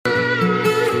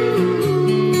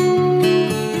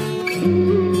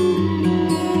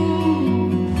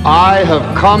I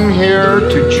have come here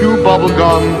to chew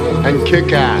bubblegum and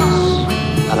kick ass,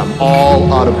 and I'm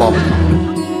all out of bubblegum.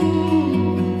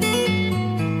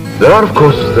 There are, of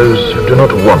course, those who do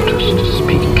not want us to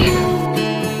speak.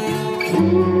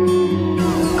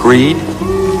 Greed,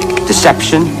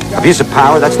 deception, abuse of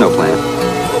power, that's no plan.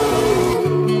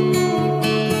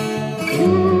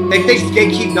 They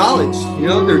gatekeep knowledge, you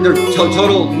know, they're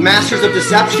total masters of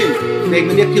deception. They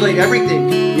manipulate everything.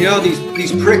 You know,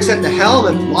 these pricks at the helm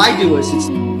have lied to us.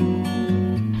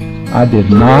 I did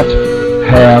not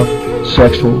have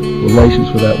sexual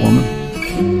relations with that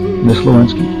woman, Miss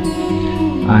Lewinsky.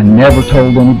 I never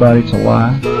told anybody to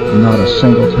lie, not a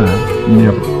single time,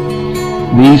 never.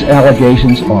 These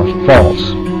allegations are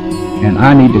false, and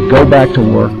I need to go back to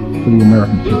work for the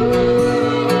American people.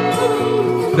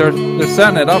 They're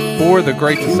setting it up for the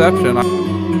Great Deception.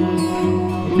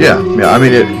 Yeah. I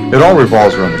mean, it all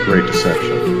revolves around the Great Deception.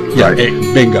 Yeah, right?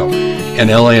 Bingo. And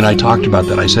L.A. and I talked about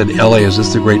that. I said, L.A., is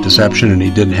this the Great Deception? And he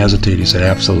didn't hesitate. He said,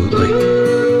 absolutely.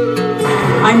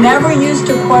 I never used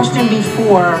to question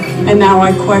before, and now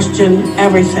I question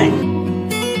everything.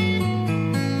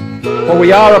 For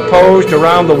we are opposed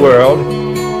around the world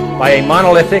by a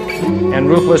monolithic and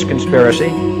ruthless conspiracy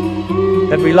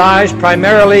that relies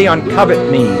primarily on covert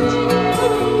means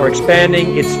for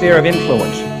expanding its sphere of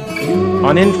influence,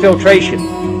 on infiltration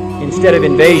instead of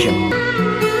invasion,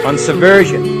 on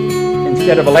subversion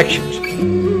instead of elections,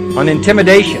 on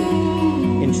intimidation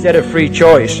instead of free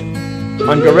choice,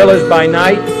 on guerrillas by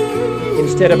night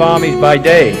instead of armies by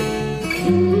day.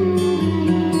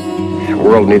 The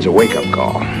world needs a wake-up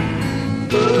call.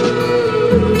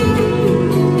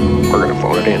 We're going to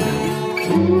phone it in.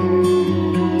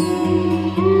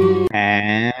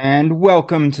 And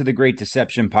welcome to the Great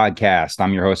Deception Podcast.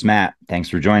 I'm your host, Matt. Thanks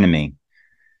for joining me.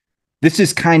 This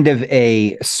is kind of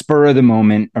a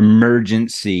spur-of-the-moment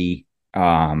emergency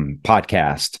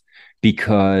podcast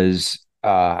because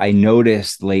I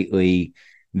noticed lately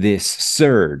this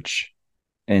surge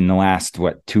in the last,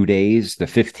 2 days, the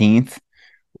 15th,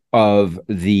 of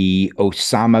the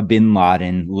Osama bin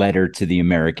Laden letter to the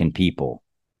American people.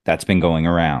 That's been going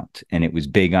around, and it was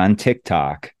big on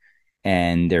TikTok.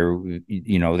 And there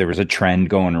was a trend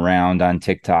going around on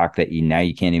TikTok that now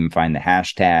you can't even find the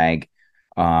hashtag.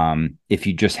 If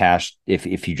you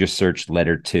just search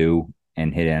letter 2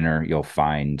 and hit enter, you'll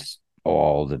find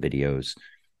all the videos.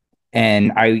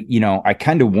 And I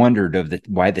kind of wondered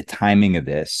why the timing of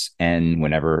this, and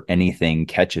whenever anything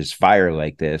catches fire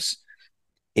like this,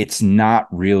 it's not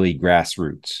really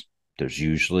grassroots. There's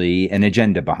usually an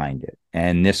agenda behind it.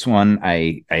 And this one,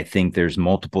 I think there's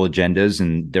multiple agendas,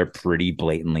 and they're pretty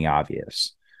blatantly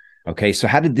obvious. Okay, so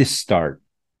how did this start?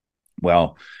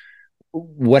 Well,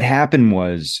 what happened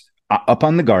was up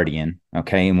on The Guardian,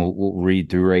 okay, and we'll read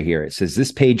through right here. It says,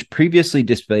 this page previously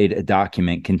displayed a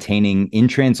document containing, in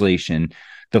translation,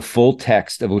 the full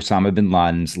text of Osama bin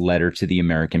Laden's letter to the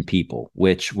American people,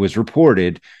 which was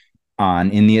reported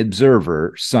on in The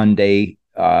Observer Sunday,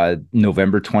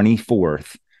 November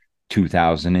 24th,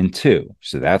 2002.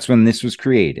 So that's when this was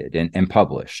created and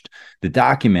published. The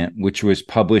document, which was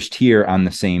published here on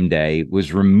the same day,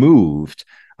 was removed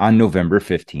on November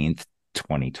 15th,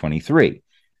 2023.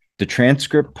 The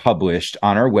transcript published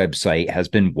on our website has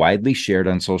been widely shared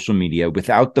on social media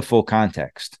without the full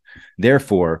context.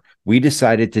 Therefore, we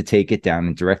decided to take it down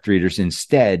and direct readers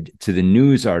instead to the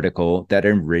news article that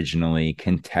originally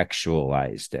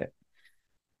contextualized it.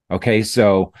 Okay,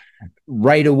 so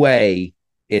right away,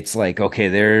 it's like, okay,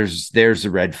 there's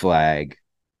a red flag.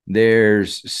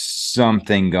 There's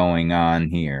something going on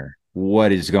here.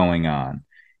 What is going on?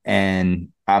 And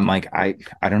I'm like, I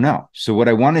don't know. So what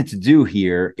I wanted to do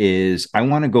here is I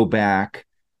want to go back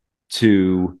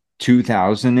to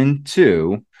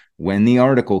 2002 when the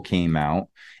article came out.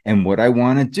 And what I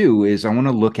want to do is I want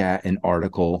to look at an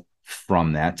article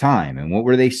from that time. And what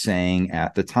were they saying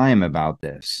at the time about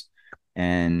this?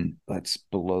 And let's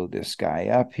blow this guy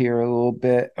up here a little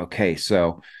bit. Okay,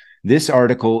 so this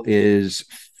article is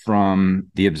from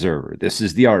The Observer. This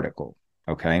is the article,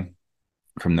 okay,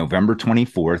 from November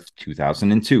 24th,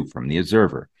 2002, from The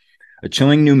Observer. A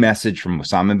chilling new message from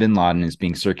Osama bin Laden is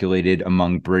being circulated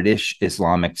among British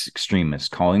Islamic extremists,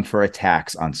 calling for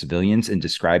attacks on civilians and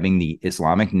describing the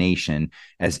Islamic nation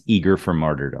as eager for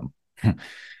martyrdom.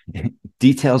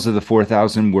 Details of the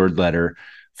 4,000-word letter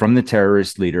from the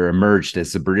terrorist leader emerged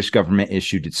as the British government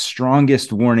issued its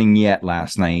strongest warning yet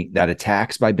last night that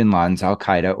attacks by bin Laden's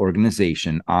al-Qaeda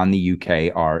organization on the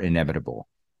UK are inevitable.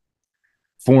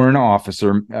 Foreign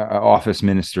Office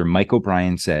Minister Mike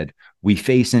O'Brien said, "We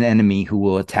face an enemy who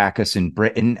will attack us in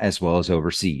Britain as well as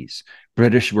overseas.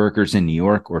 British workers in New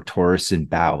York or tourists in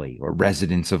Bali or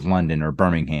residents of London or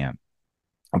Birmingham."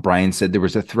 O'Brien said there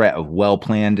was a threat of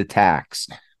well-planned attacks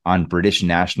on British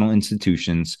national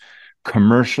institutions,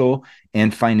 commercial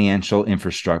and financial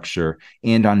infrastructure,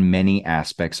 and on many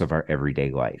aspects of our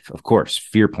everyday life. Of course,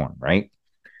 fear porn, right?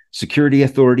 Security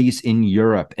authorities in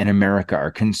Europe and America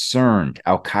are concerned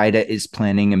Al-Qaeda is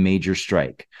planning a major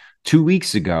strike. 2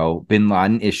 weeks ago, bin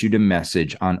Laden issued a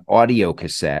message on audio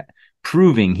cassette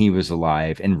proving he was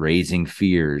alive and raising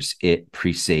fears it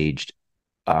presaged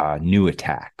new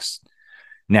attacks.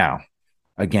 Now,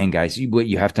 again, guys, what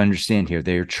you have to understand here,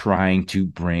 they're trying to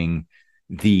bring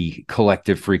the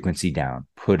collective frequency down,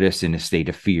 put us in a state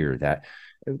of fear that,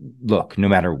 look, no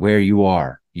matter where you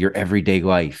are, your everyday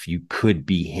life, you could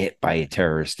be hit by a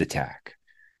terrorist attack.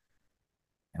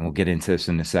 And we'll get into this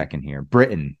in a second here.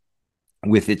 Britain,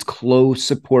 with its close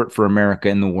support for America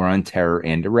in the war on terror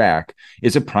and Iraq,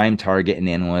 is a prime target, and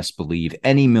analysts believe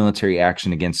any military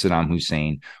action against Saddam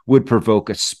Hussein would provoke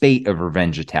a spate of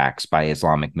revenge attacks by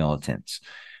Islamic militants,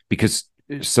 because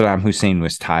Saddam Hussein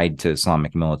was tied to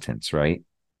Islamic militants, right?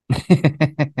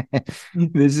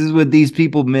 This is what these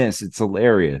people miss. It's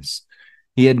hilarious.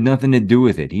 He had nothing to do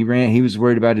with it. He was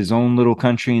worried about his own little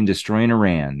country and destroying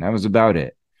Iran. That was about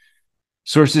it.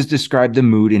 Sources described the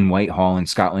mood in Whitehall and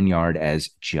Scotland Yard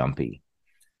as jumpy.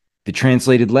 The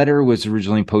translated letter was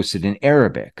originally posted in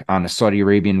Arabic on a Saudi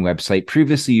Arabian website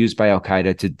previously used by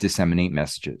Al-Qaeda to disseminate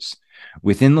messages.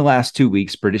 Within the last 2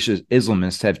 weeks, British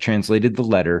Islamists have translated the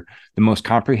letter, the most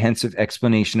comprehensive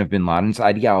explanation of bin Laden's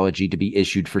ideology to be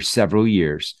issued for several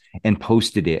years, and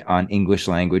posted it on English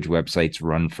language websites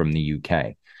run from the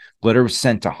UK. The letter was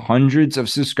sent to hundreds of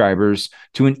subscribers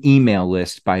to an email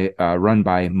list run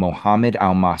by Mohammed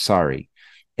al-Masari,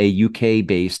 a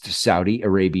UK-based Saudi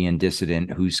Arabian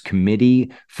dissident whose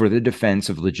Committee for the Defense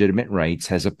of Legitimate Rights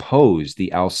has opposed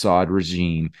the al-Assad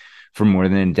regime for more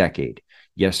than a decade.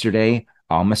 Yesterday,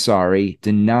 al-Masari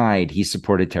denied he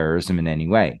supported terrorism in any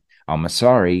way.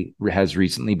 Al-Masari has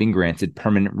recently been granted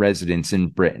permanent residence in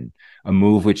Britain, a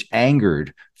move which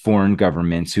angered foreign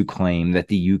governments who claim that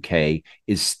the UK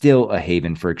is still a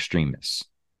haven for extremists.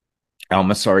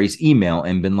 Al-Masari's email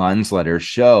and bin Laden's letter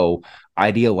show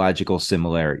ideological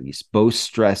similarities. Both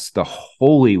stress the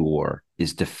holy war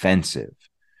is defensive.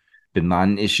 Bin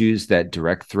Laden issues that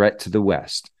direct threat to the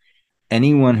West.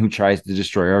 Anyone who tries to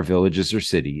destroy our villages or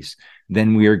cities,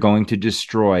 then we are going to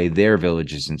destroy their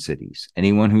villages and cities.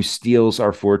 Anyone who steals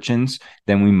our fortunes,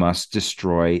 then we must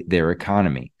destroy their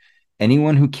economy.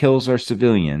 Anyone who kills our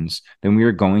civilians, then we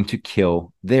are going to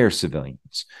kill their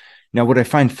civilians. Now, what I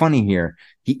find funny here,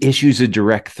 he issues a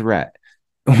direct threat.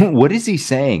 What is he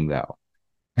saying, though?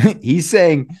 He's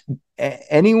saying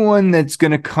anyone that's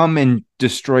going to come and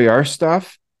destroy our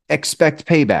stuff, expect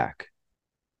payback.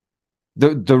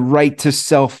 The right to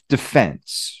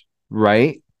self-defense,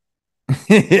 right?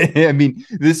 I mean,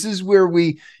 this is where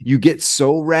you get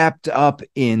so wrapped up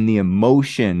in the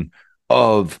emotion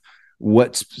of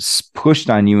what's pushed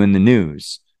on you in the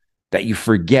news that you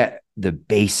forget the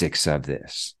basics of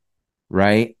this,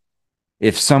 right?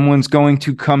 If someone's going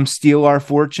to come steal our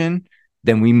fortune,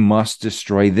 then we must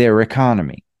destroy their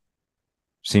economy.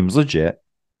 Seems legit.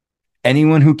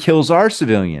 Anyone who kills our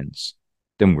civilians,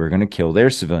 then we're going to kill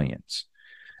their civilians.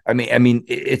 I mean,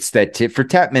 it's that tit for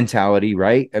tat mentality,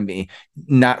 right? I mean,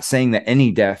 not saying that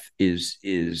any death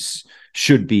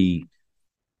should be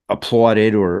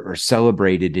applauded or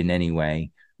celebrated in any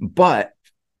way, but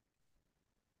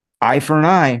eye for an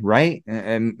eye, right?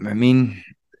 And I mean,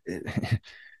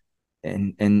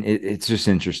 it's just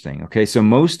interesting. Okay, so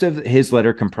most of his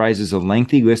letter comprises a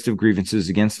lengthy list of grievances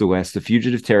against the West. The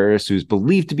fugitive terrorist, who is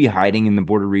believed to be hiding in the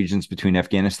border regions between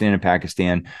Afghanistan and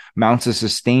Pakistan, mounts a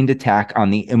sustained attack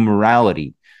on the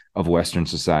immorality of Western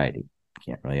society.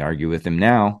 Can't really argue with him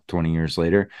now, 20 years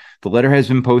later. The letter has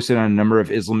been posted on a number of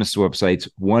Islamist websites.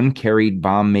 One carried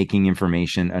bomb-making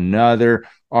information. Another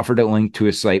offered a link to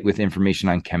a site with information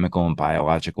on chemical and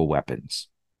biological weapons.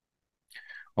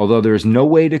 Although there is no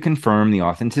way to confirm the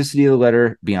authenticity of the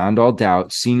letter, beyond all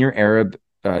doubt, senior Arab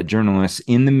journalists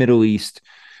in the Middle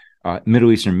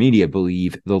Eastern media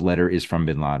believe the letter is from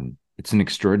bin Laden. It's an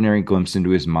extraordinary glimpse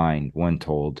into his mind, one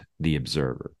told The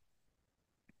Observer.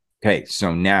 Okay,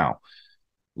 so now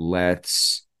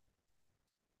let's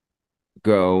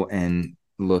go and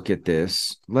look at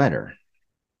this letter.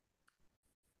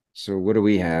 So what do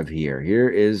we have here? Here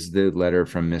is the letter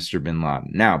from Mr. bin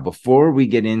Laden. Now, before we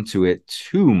get into it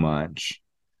too much,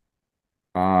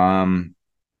 I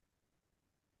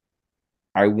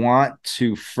want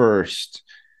to first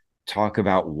talk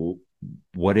about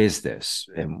what is this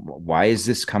and why is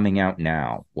this coming out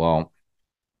now? Well,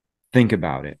 think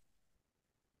about it.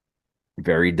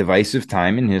 Very divisive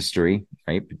time in history,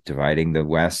 right? Dividing the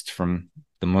West from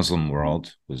the Muslim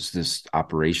world was this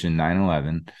Operation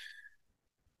 9/11.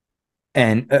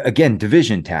 And again,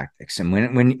 division tactics. And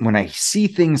when I see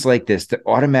things like this, the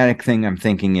automatic thing I'm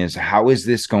thinking is, how is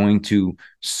this going to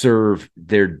serve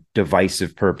their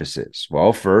divisive purposes?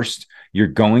 Well, first, you're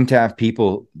going to have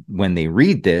people, when they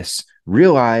read this,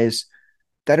 realize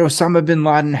that Osama bin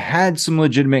Laden had some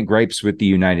legitimate gripes with the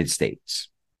United States,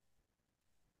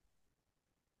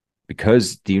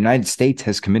 because the United States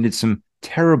has committed some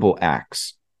terrible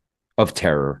acts of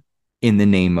terror in the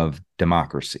name of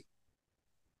democracy.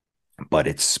 But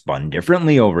it's spun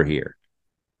differently over here,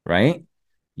 right?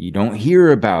 You don't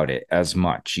hear about it as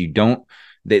much. You don't,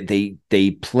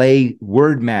 they play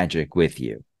word magic with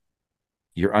you.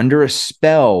 You're under a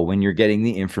spell when you're getting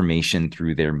the information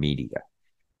through their media.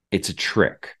 It's a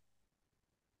trick.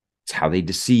 It's how they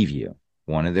deceive you.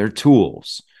 One of their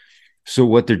tools. So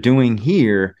what they're doing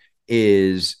here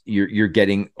is you're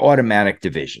getting automatic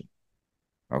division.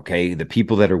 Okay. The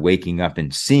people that are waking up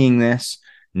and seeing this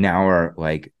now are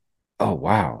like, oh,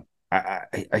 wow,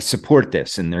 I support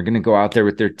this. And they're going to go out there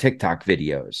with their TikTok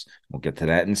videos. We'll get to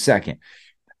that in a second.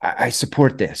 I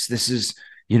support this. This is,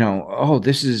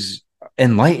 this is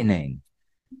enlightening.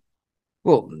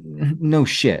 Well, no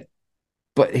shit.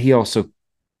 But he also,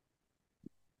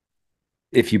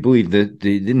 if you believe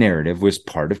the narrative, was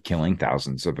part of killing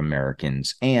thousands of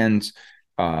Americans and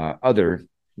other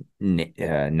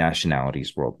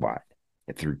nationalities worldwide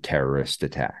through terrorist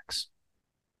attacks.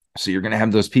 So you're going to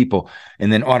have those people,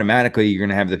 and then automatically you're going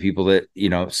to have the people that,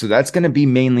 so that's going to be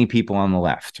mainly people on the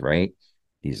left, right?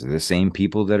 These are the same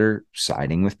people that are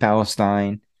siding with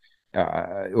Palestine,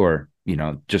 or,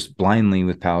 just blindly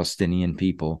with Palestinian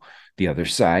people. The other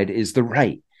side is the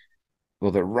right.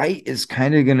 Well, the right is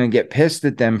kind of going to get pissed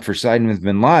at them for siding with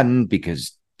bin Laden,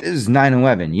 because this is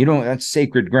 9/11. That's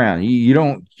sacred ground. You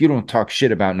don't talk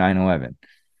shit about 9/11.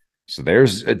 So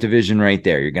there's a division right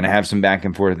there. You're going to have some back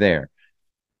and forth there.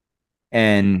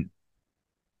 And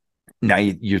now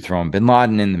you're throwing bin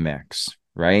Laden in the mix,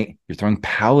 right? You're throwing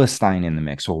Palestine in the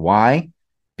mix. Well, why?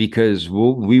 Because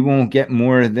we won't get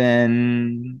more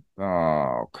than,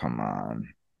 oh, come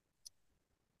on.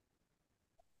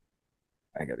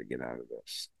 I got to get out of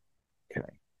this. Okay.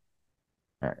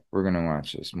 All right. We're going to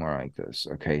watch this more like this.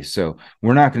 Okay. So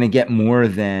we're not going to get more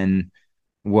than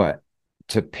what?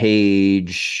 To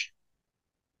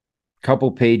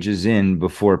couple pages in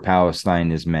before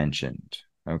Palestine is mentioned.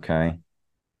 Okay.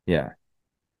 Yeah.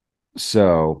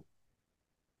 So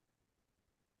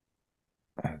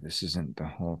this isn't the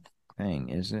whole thing,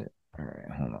 is it? All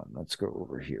right, hold on. Let's go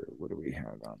over here. What do we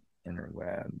have on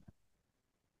interweb?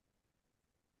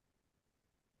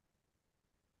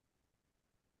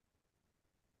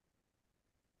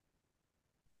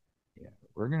 Yeah,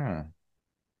 we're gonna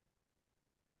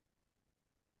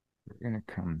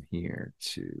come here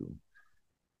to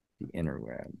the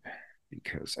interweb,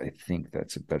 because I think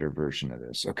that's a better version of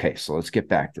this. Okay, so let's get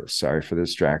back to this. Sorry for the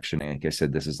distraction. Like I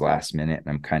said, this is last minute,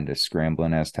 and I'm kind of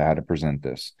scrambling as to how to present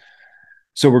this.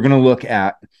 So we're going to look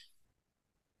at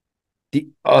the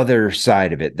other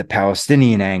side of it, the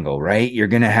Palestinian angle, right? You're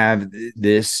going to have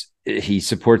this. He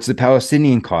supports the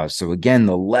Palestinian cause. So again,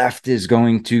 the left is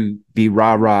going to be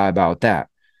rah-rah about that.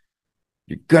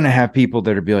 You're going to have people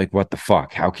that are be like, what the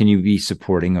fuck? How can you be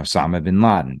supporting Osama bin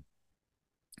Laden?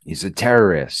 He's a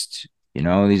terrorist. These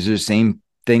are the same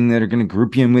thing that are going to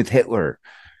group you in with Hitler.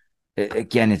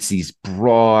 Again, it's these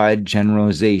broad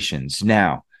generalizations.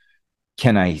 Now,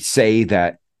 can I say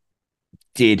that,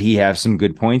 did he have some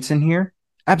good points in here?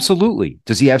 Absolutely.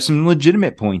 Does he have some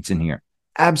legitimate points in here?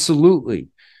 Absolutely.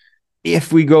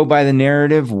 If we go by the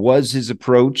narrative, was his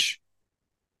approach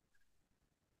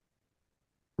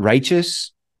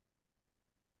righteous?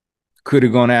 Could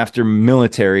have gone after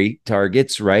military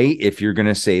targets, right? If you're going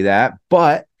to say that.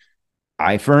 But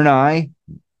eye for an eye,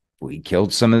 we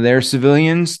killed some of their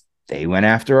civilians. They went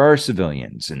after our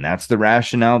civilians. And that's the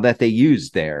rationale that they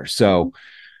used there. So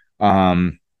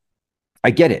I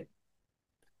get it.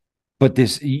 But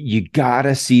you got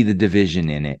to see the division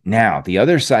in it. Now, the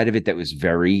other side of it that was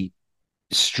very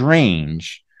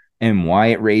strange, and why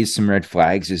it raised some red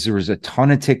flags, is there was a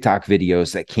ton of TikTok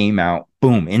videos that came out,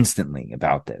 boom, instantly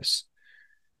about this,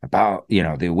 about,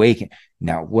 the awakening.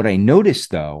 Now, what I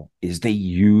noticed, though, is they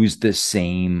used the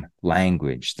same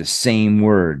language, the same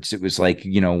words. It was like,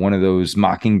 one of those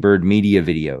Mockingbird media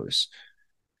videos.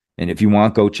 And if you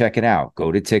want, go check it out.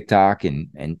 Go to TikTok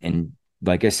and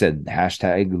like I said,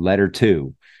 hashtag letter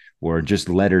 2. or just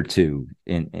letter two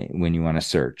when you want to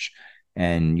search.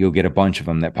 And you'll get a bunch of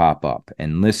them that pop up,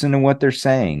 and listen to what they're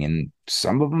saying. And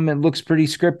some of them, it looks pretty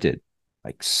scripted.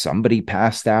 Like somebody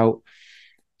passed out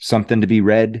something to be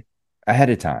read ahead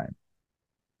of time.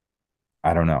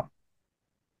 I don't know.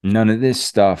 None of this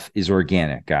stuff is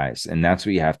organic, guys. And that's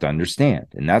what you have to understand.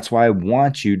 And that's why I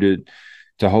want you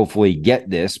to hopefully get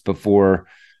this before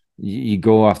you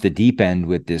go off the deep end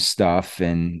with this stuff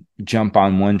and jump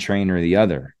on one train or the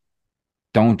other.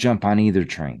 Don't jump on either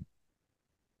train.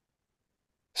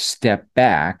 Step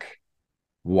back,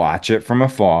 watch it from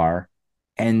afar,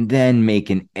 and then make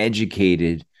an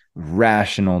educated,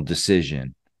 rational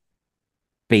decision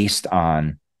based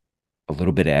on a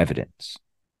little bit of evidence,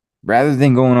 rather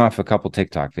than going off a couple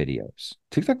TikTok videos.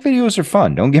 TikTok videos are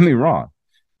fun, don't get me wrong.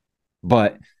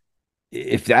 But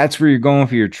if that's where you're going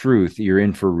for your truth, you're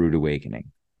in for a rude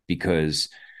awakening, because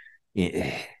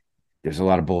there's a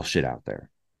lot of bullshit out there.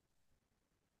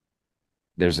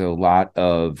 There's a lot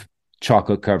of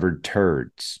chocolate-covered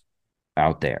turds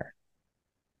out there.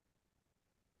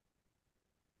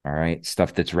 All right.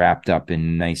 Stuff that's wrapped up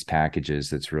in nice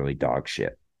packages that's really dog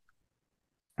shit.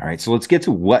 All right. So let's get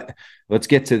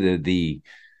to the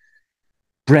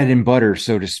bread and butter,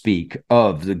 so to speak,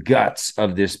 of the guts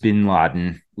of this bin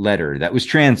Laden letter that was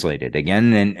translated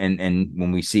again. And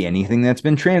when we see anything that's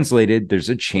been translated, there's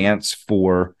a chance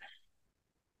for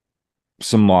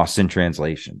some loss in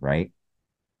translation, right?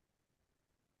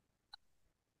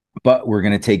 But we're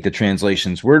going to take the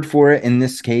translation's word for it in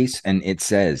this case. And it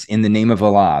says, "In the name of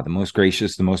Allah, the most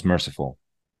gracious, the most merciful."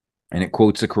 And it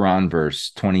quotes a Quran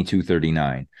verse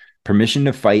 22:39. "Permission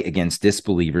to fight against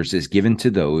disbelievers is given to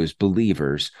those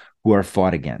believers who are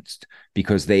fought against,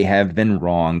 because they have been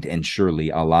wronged, and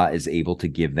surely Allah is able to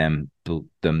give them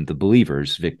the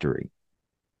believers victory."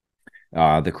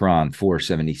 The Quran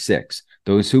 4:76.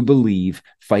 "Those who believe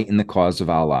fight in the cause of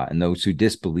Allah, and those who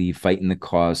disbelieve fight in the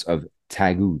cause of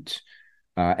Tagut,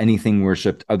 anything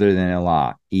worshipped other than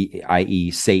Allah,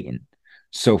 i.e. Satan.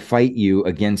 So fight you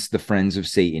against the friends of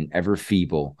Satan, ever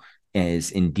feeble,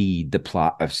 as indeed the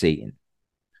plot of Satan."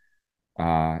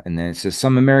 And then it says,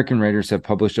 "Some American writers have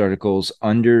published articles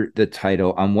under the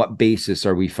title, 'On What Basis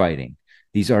Are We Fighting?'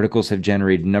 These articles have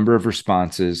generated a number of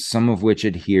responses, some of which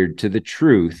adhered to the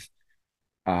truth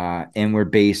and were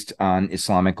based on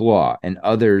Islamic law, and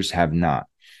others have not.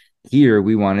 Here,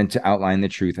 we wanted to outline the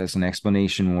truth as an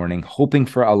explanation warning, hoping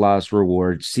for Allah's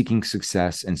reward, seeking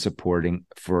success, and supporting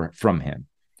from Him.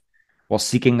 While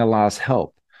seeking Allah's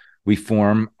help, we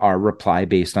form our reply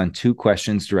based on two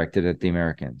questions directed at the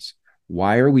Americans.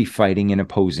 Why are we fighting and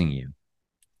opposing you?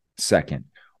 Second,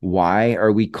 why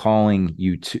are we calling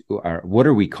you to, or what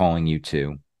are we calling you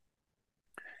to?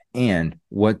 And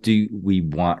what do we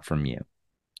want from you?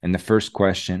 And the first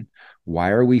question, why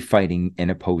are we fighting and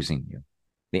opposing you?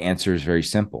 The answer is very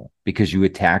simple: because you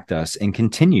attacked us and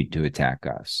continued to attack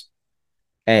us.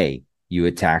 A, you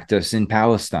attacked us in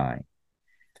Palestine.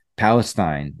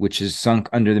 Palestine, which has sunk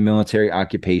under the military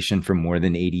occupation for more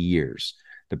than 80 years.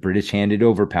 The British handed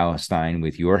over Palestine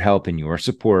with your help and your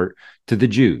support to the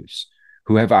Jews,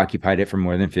 who have occupied it for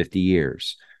more than 50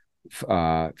 years.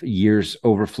 Years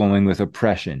overflowing with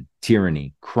oppression,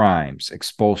 tyranny, crimes,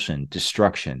 expulsion,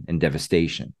 destruction, and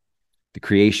devastation. The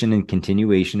creation and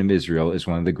continuation of Israel is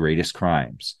one of the greatest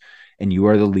crimes, and you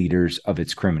are the leaders of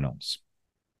its criminals.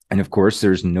 And of course,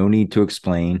 there's no need to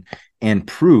explain and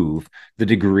prove the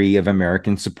degree of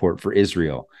American support for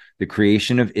Israel. The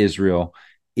creation of Israel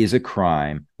is a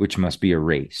crime which must be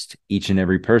erased. Each and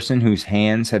every person whose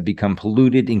hands have become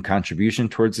polluted in contribution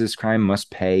towards this crime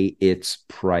must pay its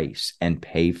price, and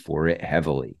pay for it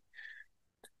heavily.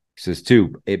 He says,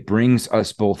 too, it brings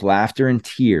us both laughter and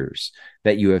tears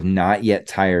that you have not yet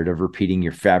tired of repeating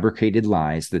your fabricated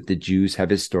lies that the Jews have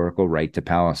historical right to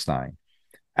Palestine,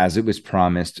 as it was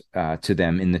promised to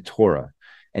them in the Torah.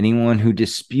 Anyone who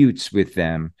disputes with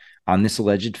them on this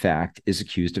alleged fact is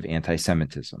accused of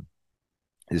anti-Semitism.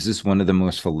 This is one of the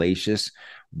most fallacious,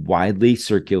 widely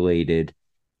circulated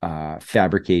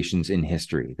fabrications in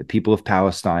history. The people of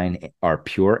Palestine are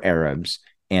pure Arabs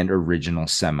and original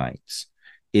Semites.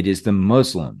 It is the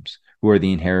Muslims who are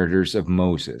the inheritors of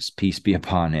Moses, peace be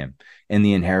upon him, and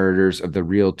the inheritors of the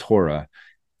real Torah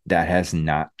that has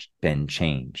not been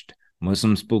changed.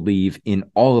 Muslims believe in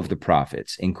all of the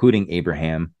prophets, including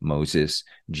Abraham, Moses,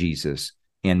 Jesus,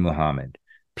 and Muhammad.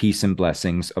 Peace and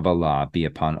blessings of Allah be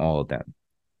upon all of them.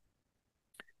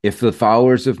 If the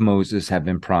followers of Moses have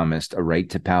been promised a right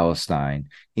to Palestine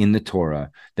in the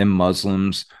Torah, then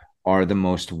Muslims are the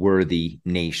most worthy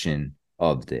nation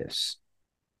of this.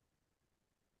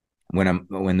 When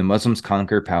the Muslims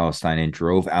conquered Palestine and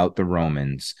drove out the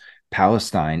Romans,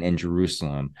 Palestine and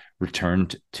Jerusalem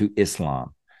returned to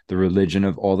Islam, the religion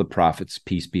of all the prophets,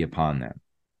 peace be upon them.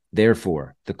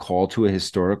 Therefore, the call to a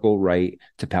historical right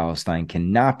to Palestine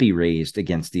cannot be raised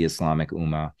against the Islamic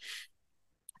Ummah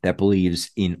that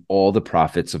believes in all the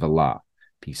prophets of Allah,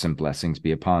 peace and blessings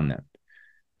be upon them,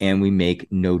 and we make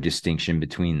no distinction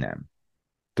between them.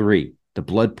 3, the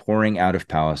blood pouring out of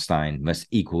Palestine must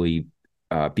be equally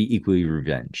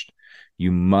revenged.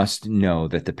 You must know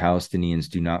that the Palestinians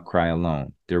do not cry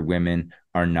alone. Their women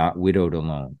are not widowed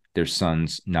alone. Their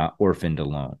sons not orphaned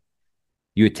alone.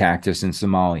 You attacked us in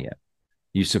Somalia.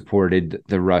 You supported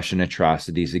the Russian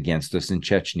atrocities against us in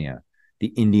Chechnya, the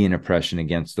Indian oppression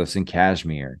against us in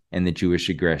Kashmir, and the Jewish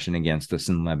aggression against us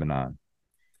in Lebanon.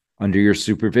 Under your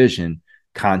supervision,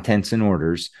 contents and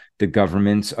orders, the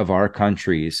governments of our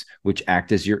countries, which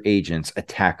act as your agents,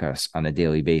 attack us on a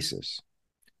daily basis.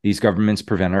 These governments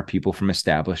prevent our people from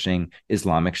establishing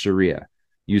Islamic Sharia,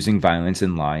 using violence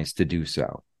and lies to do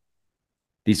so.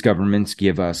 These governments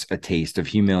give us a taste of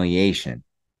humiliation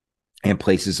and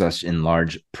places us in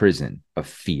large prison of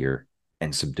fear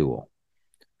and subdual.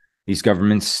 These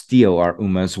governments steal our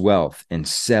Ummah's wealth and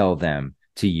sell them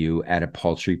to you at a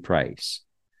paltry price.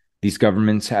 These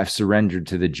governments have surrendered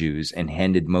to the Jews and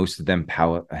handed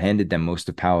them most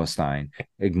of Palestine,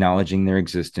 acknowledging their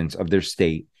existence of their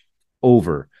state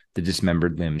over the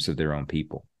dismembered limbs of their own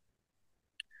people.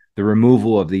 The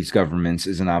removal of these governments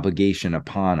is an obligation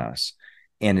upon us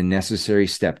and a necessary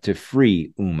step to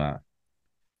free Ummah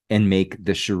and make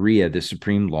the Sharia the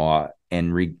supreme law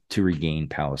and to regain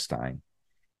Palestine.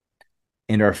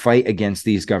 And our fight against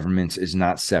these governments is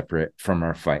not separate from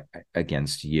our fight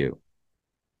against you.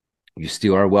 You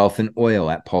steal our wealth and oil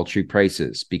at paltry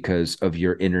prices because of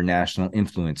your international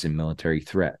influence and military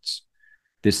threats.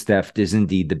 This theft is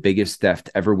indeed the biggest theft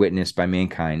ever witnessed by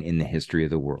mankind in the history of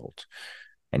the world.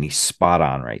 And he's spot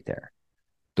on right there.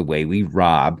 The way we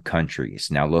rob countries.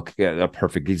 Now look, a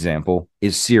perfect example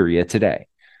is Syria today.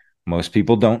 Most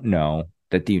people don't know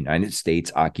that the United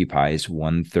States occupies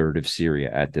 1/3 of Syria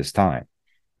at this time.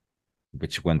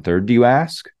 Which 1/3 do you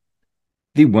ask?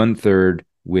 The 1/3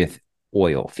 with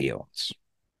oil fields.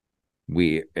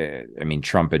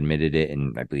 Trump admitted it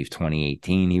in, I believe,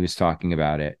 2018. He was talking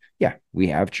about it. Yeah, we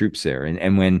have troops there.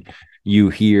 And when you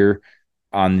hear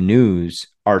on the news,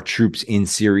 are troops in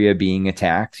Syria being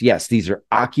attacked? Yes, these are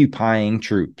occupying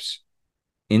troops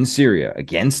in Syria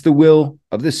against the will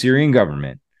of the Syrian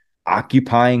government,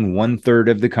 occupying 1/3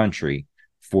 of the country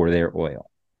for their oil.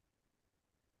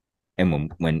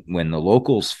 And when the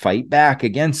locals fight back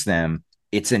against them,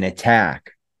 it's an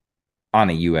attack on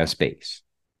a U.S. base.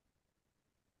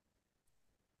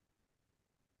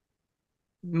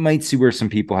 Might see where some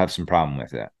people have some problem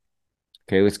with that.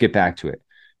 Okay, let's get back to it.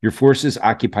 Your forces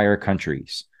occupy our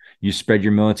countries. You spread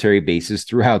your military bases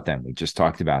throughout them. We just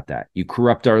talked about that. You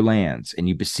corrupt our lands and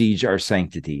you besiege our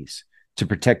sanctities to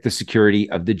protect the security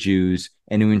of the Jews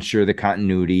and to ensure the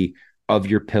continuity of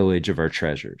your pillage of our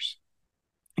treasures.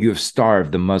 You have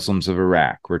starved the Muslims of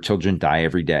Iraq, where children die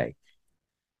every day.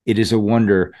 It is a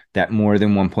wonder that more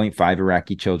than 1.5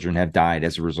 Iraqi children have died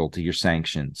as a result of your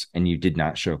sanctions, and you did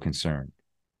not show concern.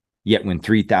 Yet when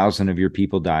 3,000 of your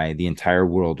people die, the entire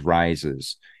world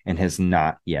rises and has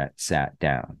not yet sat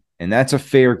down. And that's a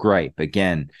fair gripe.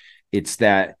 Again, it's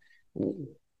that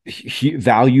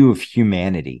value of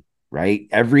humanity, right?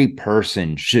 Every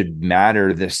person should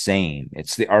matter the same.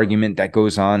 It's the argument that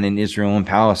goes on in Israel and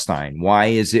Palestine. Why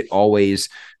is it always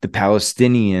the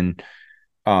Palestinian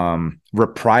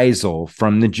reprisal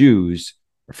from the Jews,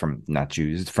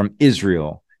 from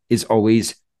Israel, is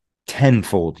always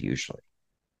tenfold usually?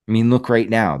 I mean, look right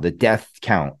now, the death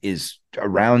count is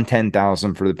around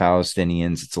 10,000 for the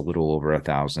Palestinians. It's a little over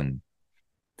 1,000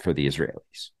 for the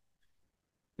Israelis.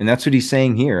 And that's what he's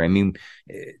saying here. I mean,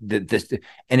 and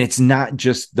it's not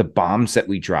just the bombs that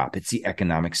we drop. It's the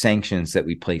economic sanctions that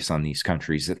we place on these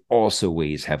countries that also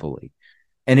weighs heavily.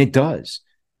 And it does.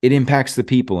 It impacts the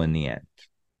people in the end.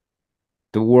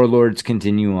 The warlords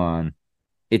continue on.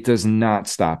 It does not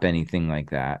stop anything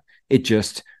like that. It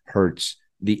just hurts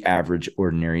the average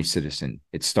ordinary citizen.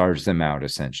 It starves them out,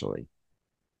 essentially.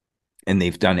 And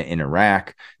they've done it in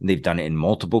Iraq, and they've done it in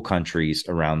multiple countries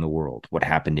around the world. What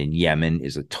happened in Yemen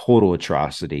is a total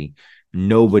atrocity.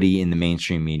 Nobody in the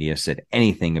mainstream media said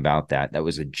anything about that. That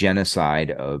was a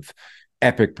genocide of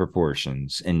epic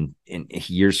proportions. And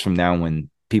years from now,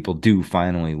 when people do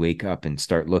finally wake up and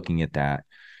start looking at that,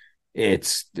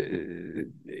 it's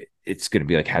going to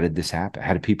be like, how did this happen?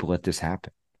 How did people let this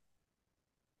happen?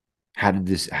 How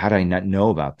did I not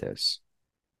know about this?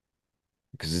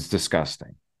 Because it's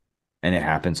disgusting. And it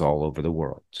happens all over the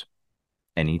world.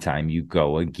 Anytime you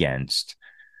go against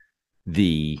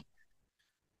the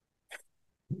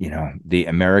the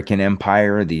American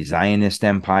empire, the Zionist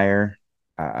empire.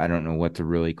 I don't know what to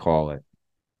really call it.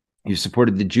 You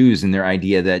supported the Jews in their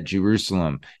idea that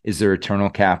Jerusalem is their eternal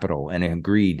capital and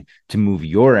agreed to move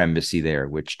your embassy there,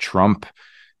 which Trump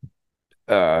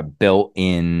built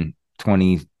in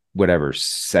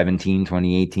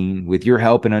 2018. With your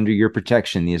help and under your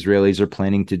protection, the Israelis are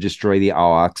planning to destroy the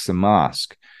Al-Aqsa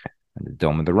Mosque, the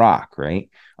Dome of the Rock, right?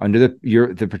 Under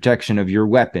the protection of your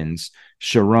weapons,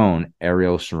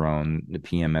 Ariel Sharon, the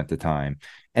PM at the time,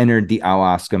 entered the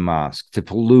Al-Aqsa Mosque to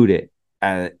pollute it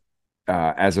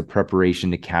as a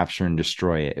preparation to capture and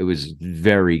destroy it. It was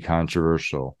very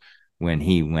controversial when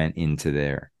he went into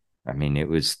there. I mean, it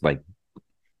was like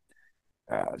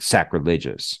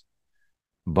sacrilegious.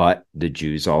 But the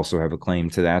Jews also have a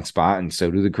claim to that spot, and so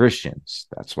do the Christians.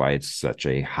 That's why it's such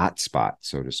a hot spot,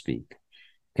 so to speak.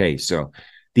 Okay, so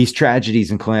these tragedies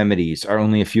and calamities are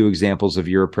only a few examples of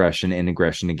your oppression and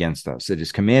aggression against us. It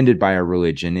is commanded by our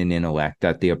religion and intellect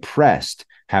that the oppressed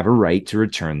have a right to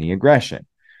return the aggression.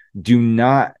 Do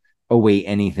not await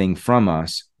anything from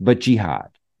us but jihad,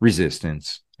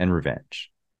 resistance, and revenge.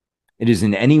 It is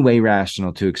in any way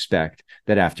rational to expect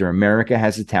that after America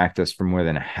has attacked us for more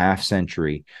than a half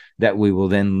century, that we will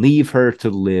then leave her to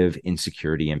live in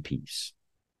security and peace.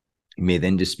 You may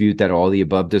then dispute that all the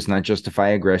above does not justify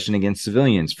aggression against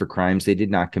civilians for crimes they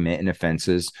did not commit and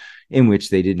offenses in which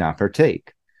they did not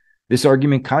partake. This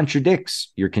argument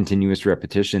contradicts your continuous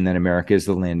repetition that America is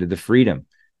the land of the freedom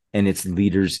and its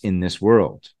leaders in this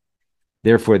world.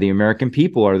 Therefore, the American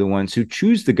people are the ones who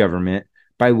choose the government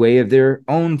by way of their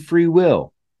own free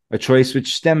will, a choice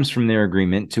which stems from their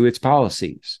agreement to its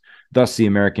policies. Thus, the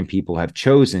American people have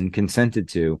chosen, consented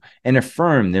to, and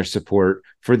affirmed their support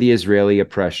for the Israeli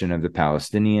oppression of the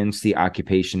Palestinians, the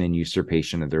occupation and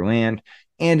usurpation of their land,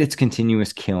 and its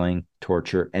continuous killing,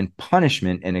 torture, and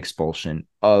punishment and expulsion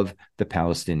of the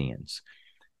Palestinians.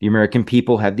 The American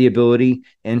people have the ability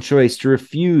and choice to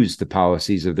refuse the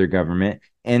policies of their government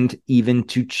and even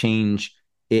to change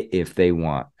it if they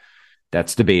want.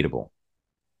 That's debatable.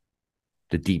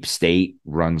 The deep state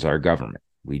runs our government.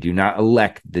 We do not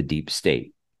elect the deep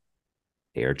state.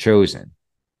 They are chosen.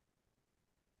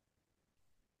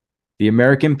 The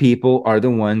American people are the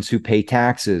ones who pay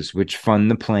taxes, which fund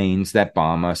the planes that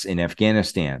bomb us in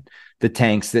Afghanistan, the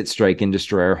tanks that strike and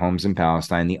destroy our homes in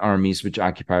Palestine, the armies which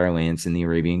occupy our lands in the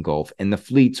Arabian Gulf, and the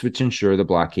fleets which ensure the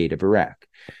blockade of Iraq.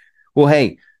 Well,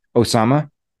 hey, Osama,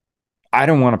 I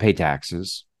don't want to pay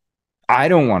taxes. I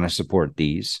don't want to support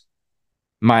these.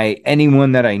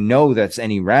 Anyone that I know that's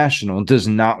any rational does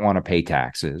not want to pay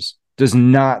taxes, does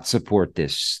not support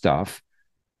this stuff.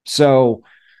 So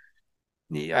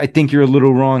I think you're a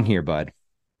little wrong here, bud.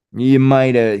 You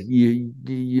might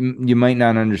you might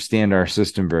not understand our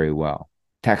system very well.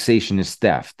 Taxation is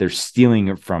theft. They're stealing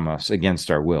it from us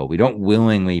against our will. We don't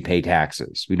willingly pay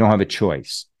taxes. We don't have a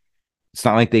choice. It's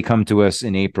not like they come to us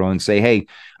in April and say, hey,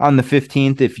 on the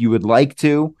 15th, if you would like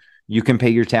to, you can pay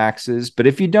your taxes. But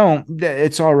if you don't,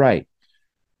 it's all right.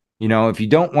 You know, if you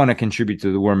don't want to contribute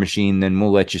to the war machine, then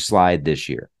we'll let you slide this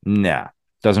year. Nah,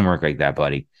 doesn't work like that,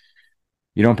 buddy.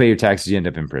 You don't pay your taxes, you end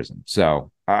up in prison.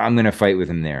 So I'm going to fight with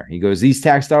him there. He goes, these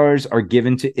tax dollars are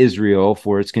given to Israel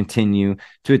for its continue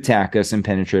to attack us and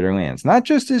penetrate our lands. Not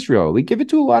just Israel. We give it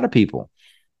to a lot of people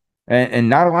and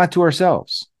not a lot to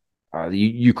ourselves. The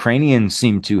Ukrainians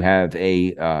seem to have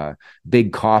a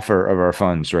big coffer of our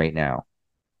funds right now.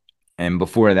 And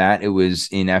before that, it was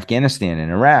in Afghanistan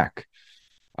and Iraq,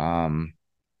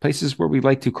 places where we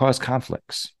like to cause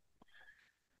conflicts.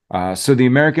 So the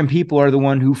American people are the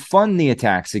one who fund the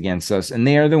attacks against us, and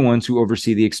they are the ones who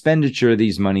oversee the expenditure of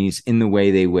these monies in the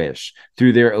way they wish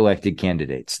through their elected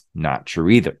candidates. Not true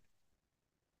either.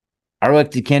 Our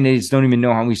elected candidates don't even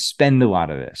know how we spend a lot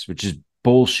of this, which is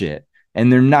bullshit.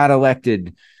 And they're not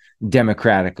elected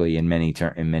democratically in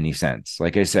many sense.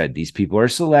 Like I said, these people are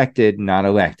selected, not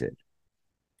elected.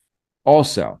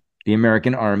 Also, the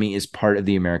American army is part of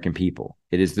the American people.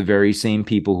 It is the very same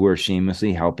people who are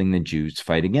shamelessly helping the Jews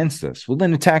fight against us. Well,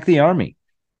 then attack the army.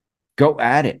 Go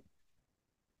at it.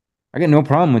 I got no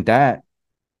problem with that.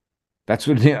 That's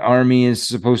what the army is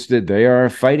supposed to do. They are a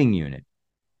fighting unit.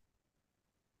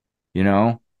 You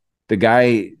know, the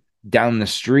guy down the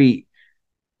street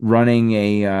running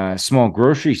a small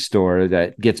grocery store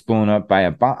that gets blown up by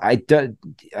a bomb. I don't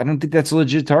think that's a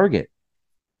legit target.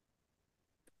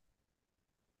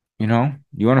 You know,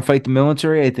 you want to fight the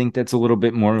military? I think that's a little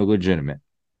bit more legitimate.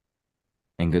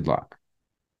 And good luck.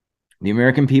 The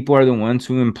American people are the ones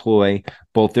who employ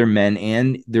both their men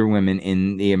and their women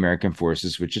in the American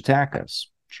forces which attack us.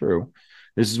 True.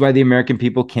 This is why the American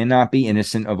people cannot be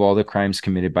innocent of all the crimes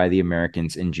committed by the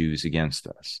Americans and Jews against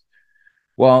us.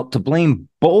 Well, to blame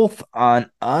both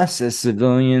on us as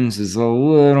civilians is a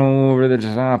little over the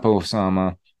top,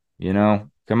 Osama.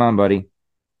 Come on, buddy.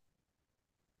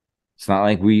 It's not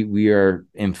like we are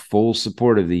in full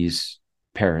support of these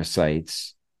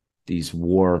parasites, these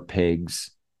war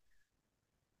pigs.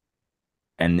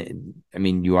 And I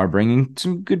mean, you are bringing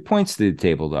some good points to the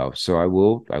table, though. So I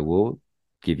will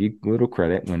give you a little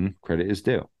credit when credit is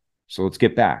due. So let's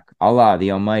get back. Allah,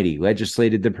 the Almighty,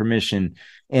 legislated the permission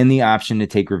and the option to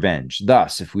take revenge.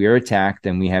 Thus, if we are attacked,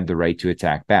 then we have the right to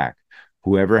attack back.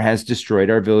 Whoever has destroyed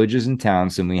our villages and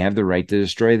towns, then we have the right to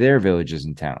destroy their villages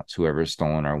and towns. Whoever has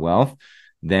stolen our wealth,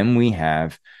 then we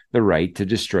have the right to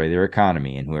destroy their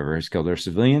economy. And whoever has killed our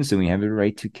civilians, then we have the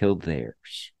right to kill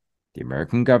theirs. The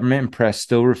American government and press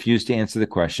still refuse to answer the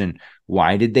question,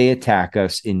 why did they attack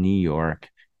us in New York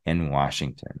and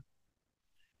Washington?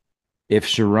 If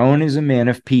Sharon is a man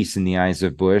of peace in the eyes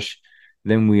of Bush,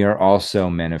 then we are also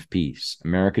men of peace.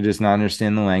 America does not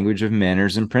understand the language of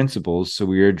manners and principles, so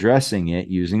we are addressing it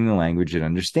using the language it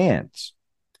understands.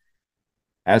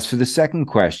 As for the second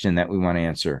question that we want to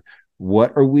answer,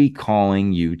 what are we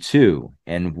calling you to,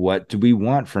 and what do we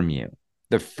want from you?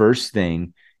 The first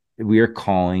thing we are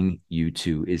calling you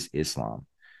to is Islam,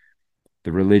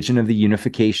 the religion of the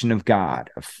unification of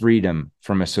God, of freedom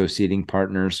from associating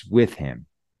partners with him,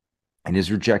 and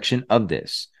his rejection of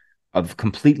this, of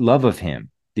complete love of him,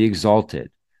 the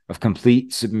exalted, of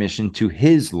complete submission to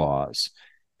his laws,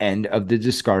 and of the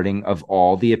discarding of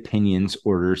all the opinions,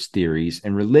 orders, theories,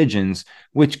 and religions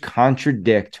which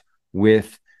contradict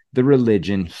with the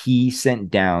religion he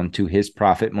sent down to his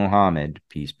prophet Muhammad,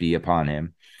 peace be upon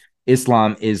him.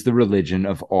 Islam is the religion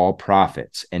of all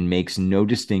prophets and makes no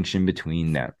distinction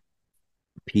between them.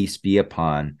 Peace be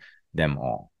upon them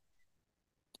all.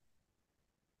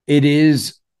 It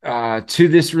is to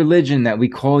this religion that we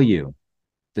call you,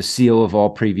 the seal of all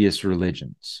previous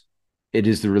religions. It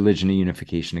is the religion of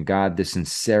unification of God, the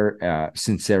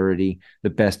sincerity, the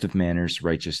best of manners,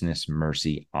 righteousness,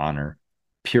 mercy, honor,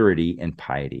 purity, and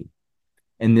piety.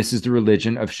 And this is the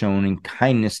religion of showing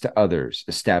kindness to others,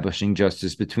 establishing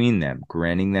justice between them,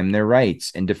 granting them their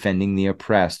rights, and defending the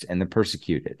oppressed and the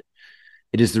persecuted.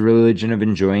 It is the religion of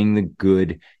enjoying the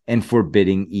good and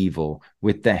forbidding evil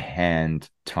with the hand,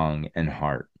 tongue, and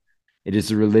heart. It is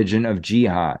the religion of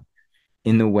jihad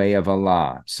in the way of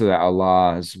Allah, so that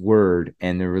Allah's word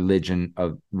and the religion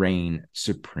of reign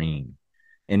supreme.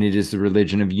 And it is the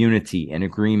religion of unity and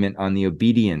agreement on the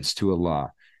obedience to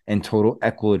Allah and total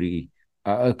equality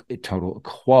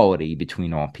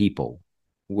between all people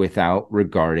without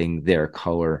regarding their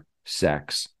color,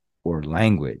 sex, or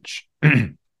language.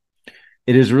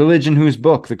 It is religion whose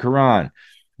book, the Quran,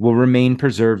 will remain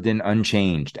preserved and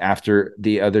unchanged after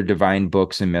the other divine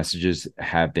books and messages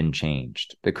have been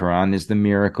changed. The Quran is the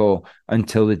miracle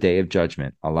until the day of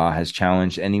judgment. Allah has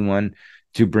challenged anyone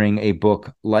to bring a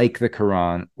book like the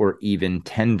Quran or even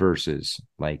 10 verses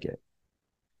like it.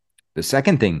 The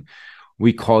second thing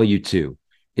we call you to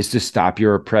is to stop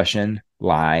your oppression,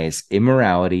 lies,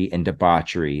 immorality, and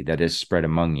debauchery that is spread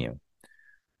among you.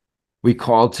 We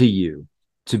call to you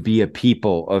to be a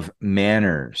people of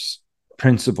manners,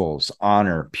 principles,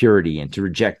 honor, purity, and to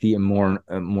reject the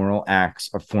immoral acts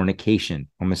of fornication,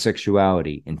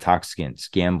 homosexuality, intoxicants,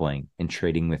 gambling, and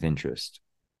trading with interest.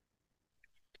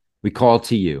 We call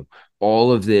to you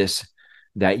all of this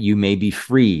that you may be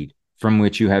freed from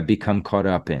which you have become caught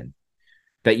up in,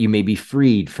 that you may be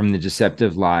freed from the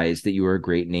deceptive lies that you are a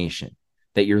great nation,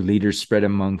 that your leaders spread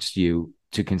amongst you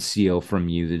to conceal from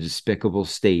you the despicable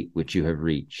state which you have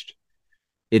reached.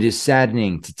 It is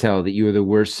saddening to tell that you are the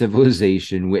worst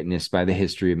civilization witnessed by the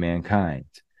history of mankind.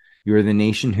 You are the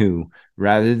nation who,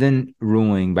 rather than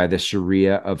ruling by the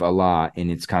Sharia of Allah in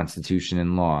its constitution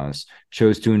and laws,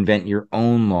 chose to invent your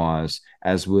own laws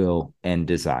as will and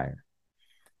desire.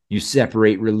 You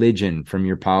separate religion from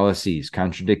your policies,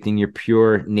 contradicting your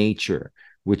pure nature,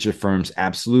 which affirms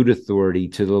absolute authority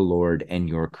to the Lord and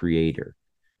your Creator.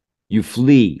 You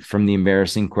flee from the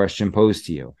embarrassing question posed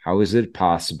to you. How is it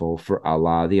possible for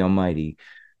Allah the Almighty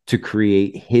to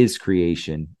create His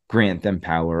creation, grant them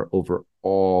power over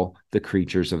all the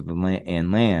creatures of the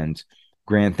land,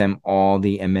 grant them all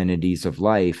the amenities of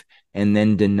life, and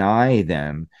then deny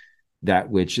them that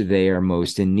which they are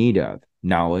most in need of,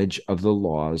 knowledge of the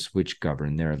laws which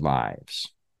govern their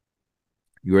lives?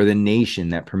 You are the nation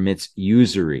that permits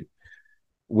usury,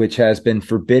 which has been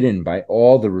forbidden by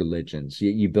all the religions,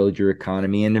 yet you build your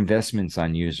economy and investments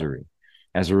on usury.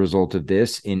 As a result of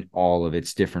this, in all of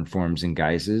its different forms and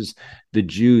guises, the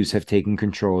Jews have taken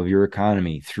control of your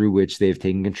economy, through which they have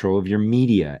taken control of your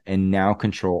media and now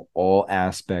control all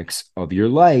aspects of your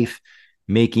life,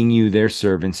 making you their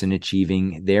servants and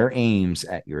achieving their aims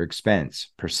at your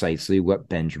expense, precisely what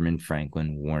Benjamin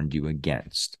Franklin warned you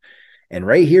against. And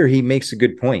right here, he makes a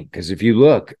good point, because if you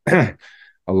look, a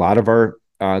lot of our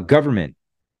government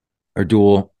are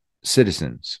dual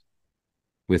citizens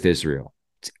with Israel.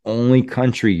 It's the only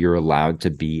country you're allowed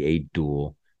to be a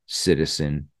dual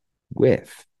citizen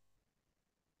with.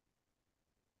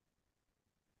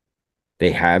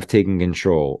 They have taken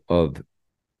control of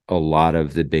a lot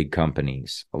of the big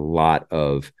companies, a lot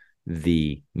of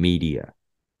the media,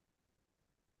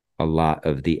 a lot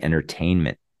of the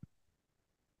entertainment,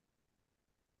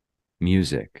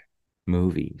 music,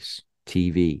 movies,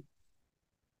 TV.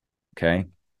 Okay?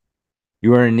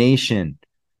 You are a nation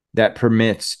that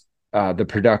permits the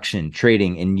production,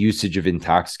 trading, and usage of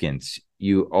intoxicants.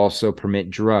 You also permit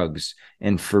drugs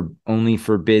and only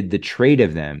forbid the trade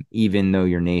of them, even though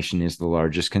your nation is the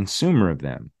largest consumer of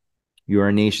them. You are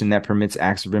a nation that permits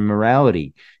acts of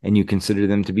immorality, and you consider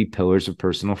them to be pillars of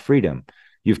personal freedom.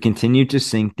 You've continued to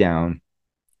sink down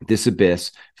this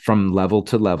abyss from level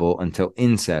to level until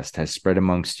incest has spread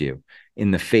amongst you,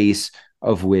 in the face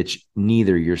of which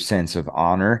neither your sense of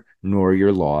honor nor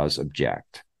your laws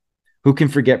object. Who can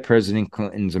forget President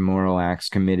Clinton's immoral acts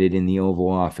committed in the Oval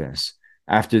Office?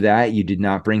 After that, you did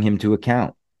not bring him to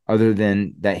account, other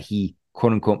than that he,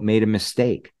 quote unquote, made a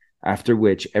mistake, after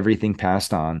which everything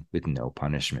passed on with no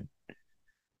punishment.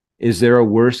 Is there a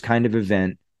worse kind of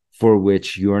event for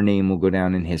which your name will go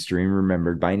down in history and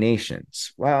remembered by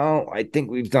nations? Well, I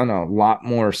think we've done a lot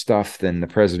more stuff than the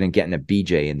president getting a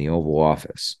BJ in the Oval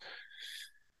Office.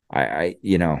 Our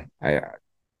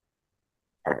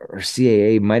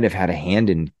CAA might have had a hand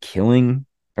in killing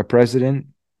a president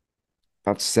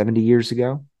about 70 years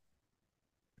ago.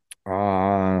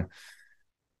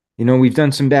 We've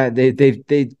done some bad. They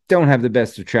don't have the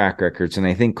best of track records, and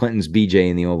I think Clinton's BJ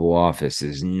in the Oval Office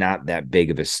is not that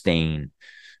big of a stain,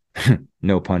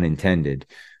 no pun intended,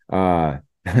 on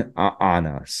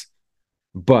us.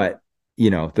 But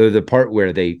the part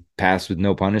where they pass with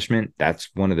no punishment,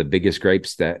 that's one of the biggest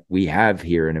gripes that we have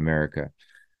here in America,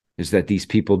 is that these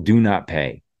people do not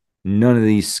pay. None of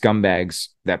these scumbags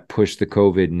that push the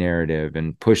COVID narrative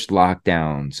and push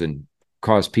lockdowns and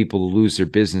caused people to lose their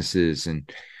businesses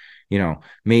and,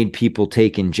 made people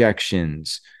take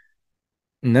injections.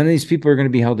 None of these people are going to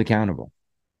be held accountable.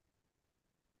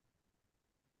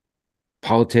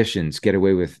 Politicians get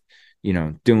away with,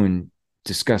 doing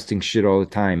disgusting shit all the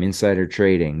time, insider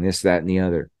trading, this, that, and the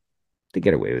other. They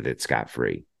get away with it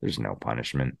scot-free. There's no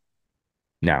punishment.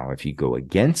 Now, if you go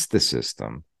against the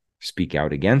system, speak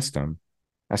out against them,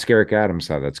 ask Eric Adams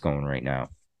how that's going right now.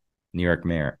 New York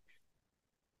mayor.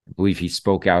 I believe he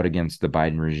spoke out against the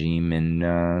Biden regime,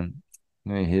 and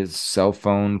his cell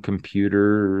phone,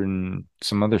 computer, and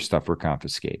some other stuff were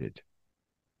confiscated.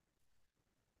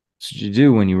 That's what you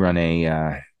do when you run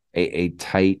a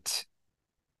tight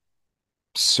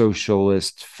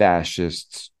socialist,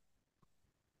 fascist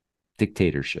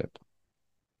dictatorship.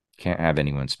 Can't have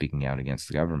anyone speaking out against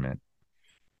the government,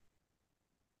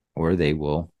 or they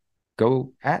will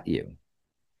go at you.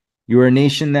 You are a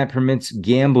nation that permits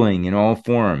gambling in all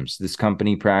forms. This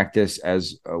company practice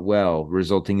as well,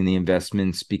 resulting in the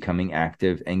investments becoming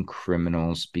active and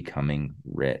criminals becoming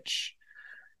rich.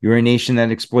 You're a nation that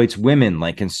exploits women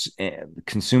like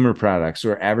consumer products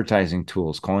or advertising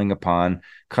tools, calling upon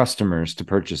customers to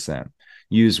purchase them.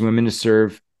 Use women to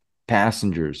serve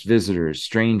passengers, visitors,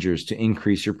 strangers to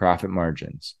increase your profit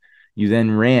margins. You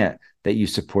then rant that you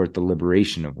support the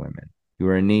liberation of women. You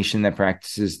are a nation that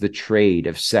practices the trade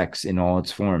of sex in all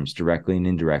its forms, directly and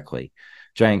indirectly.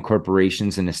 Giant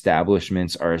corporations and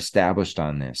establishments are established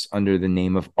on this under the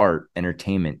name of art,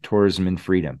 entertainment, tourism, and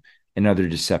freedom, and other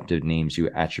deceptive names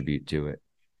you attribute to it.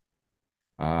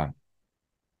 And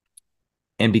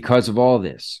because of all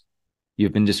this,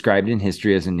 you've been described in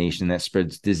history as a nation that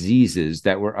spreads diseases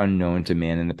that were unknown to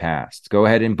man in the past. Go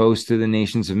ahead and boast to the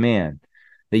nations of man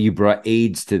that you brought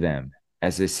AIDS to them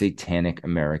as a satanic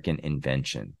American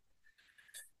invention.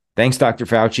 Thanks, Dr.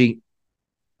 Fauci,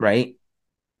 right?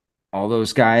 All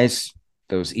those guys,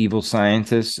 those evil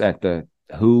scientists at the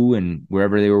WHO and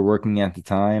wherever they were working at the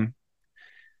time.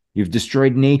 You've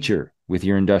destroyed nature with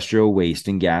your industrial waste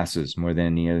and gases more than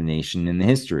any other nation in the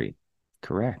history.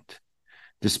 Correct.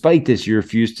 Despite this, you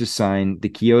refuse to sign the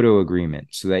Kyoto Agreement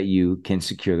so that you can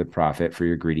secure the profit for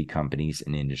your greedy companies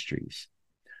and industries.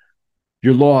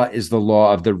 Your law is the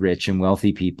law of the rich and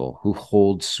wealthy people who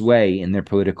hold sway in their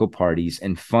political parties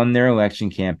and fund their election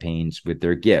campaigns with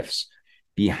their gifts.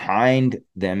 Behind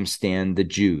them stand the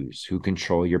Jews who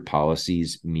control your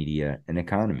policies, media, and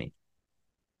economy.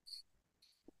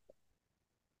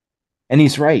 And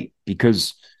he's right,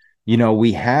 because,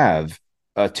 we have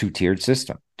a two-tiered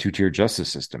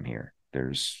justice system here.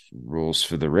 There's rules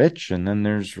for the rich, and then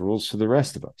there's rules for the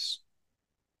rest of us.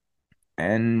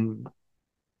 And,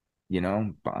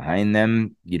 behind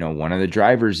them, one of the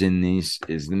drivers in these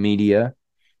is the media,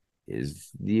 is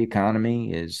the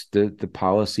economy, is the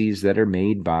policies that are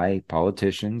made by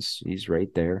politicians. He's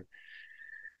right there.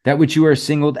 That which you are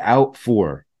singled out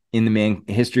for in the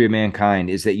history of mankind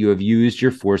is that you have used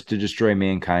your force to destroy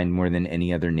mankind more than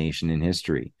any other nation in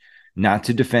history, not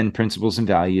to defend principles and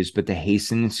values, but to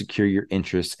hasten and secure your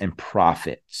interests and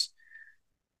profits.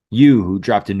 You who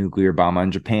dropped a nuclear bomb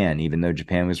on Japan, even though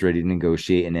Japan was ready to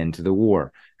negotiate an end to the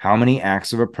war. How many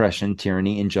acts of oppression,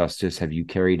 tyranny, injustice have you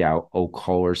carried out, O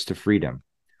callers to freedom?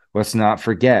 Let's not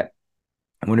forget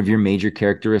one of your major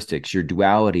characteristics, your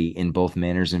duality in both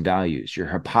manners and values, your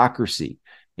hypocrisy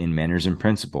in manners and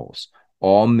principles.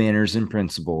 All manners and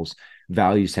principles,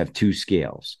 values have two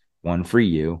scales, one for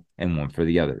you and one for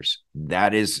the others.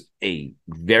 That is a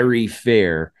very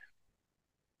fair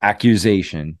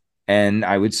accusation. And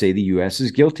I would say the U.S.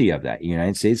 is guilty of that. The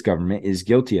United States government is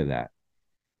guilty of that.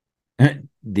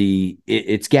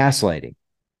 It's gaslighting,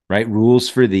 right? Rules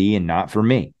for thee and not for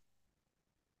me.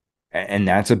 And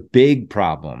that's a big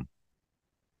problem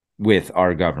with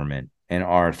our government and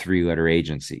our three-letter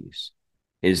agencies,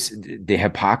 is the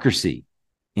hypocrisy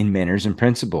in manners and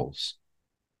principles.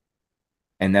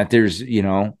 And that there's,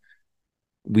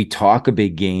 we talk a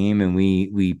big game and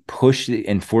we push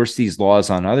and force these laws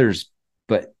on others,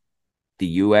 but the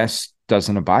U.S.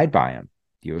 doesn't abide by them.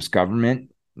 The U.S.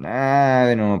 government,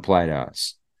 they don't apply to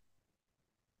us.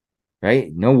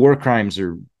 Right? No war crimes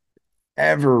are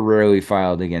ever rarely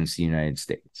filed against the United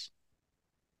States.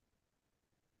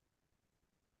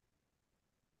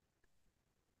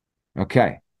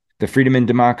 Okay. The freedom and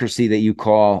democracy that you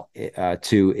call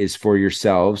to is for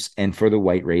yourselves and for the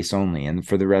white race only. And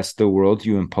for the rest of the world,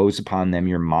 you impose upon them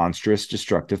your monstrous,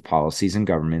 destructive policies and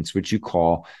governments, which you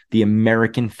call the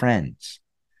American friends.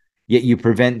 Yet you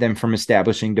prevent them from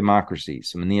establishing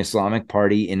democracies. When the Islamic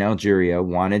Party in Algeria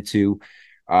wanted to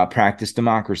practice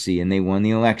democracy and they won the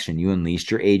election, you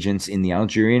unleashed your agents in the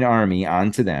Algerian army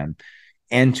onto them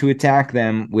and to attack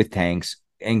them with tanks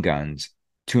and guns,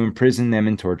 to imprison them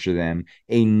and torture them,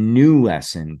 a new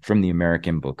lesson from the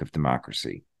American Book of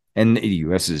Democracy. And the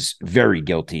U.S. is very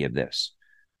guilty of this,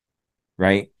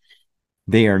 right?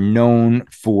 They are known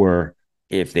for,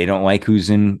 if they don't like who's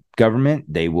in government,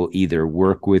 they will either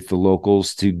work with the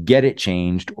locals to get it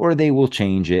changed or they will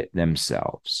change it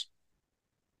themselves.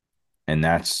 And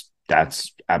that's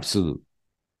absolute.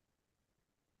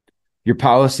 Your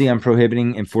policy on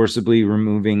prohibiting and forcibly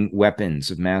removing weapons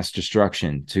of mass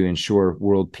destruction to ensure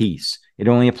world peace, it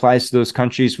only applies to those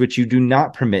countries which you do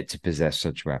not permit to possess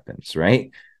such weapons,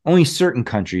 right? Only certain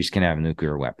countries can have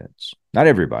nuclear weapons, not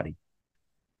everybody.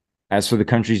 As for the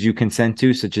countries you consent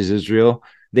to, such as Israel,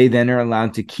 they then are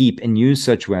allowed to keep and use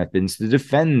such weapons to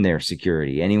defend their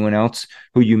security. Anyone else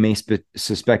who you may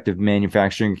suspect of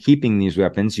manufacturing or keeping these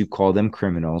weapons, you call them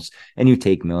criminals and you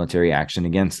take military action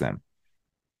against them.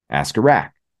 Ask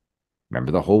Iraq.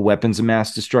 Remember the whole weapons of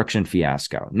mass destruction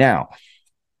fiasco. Now,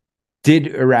 did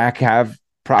Iraq have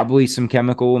probably some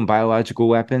chemical and biological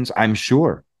weapons? I'm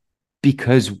sure,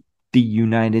 because the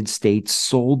United States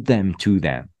sold them to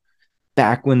them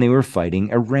back when they were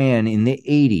fighting Iran in the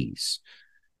 80s.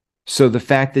 So the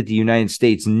fact that the United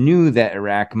States knew that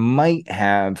Iraq might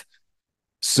have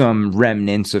some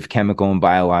remnants of chemical and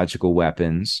biological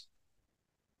weapons,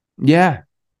 yeah,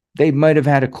 they might have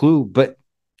had a clue, but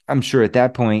I'm sure at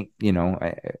that point,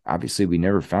 obviously we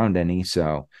never found any.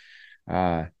 So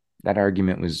that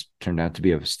argument turned out to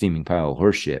be a steaming pile of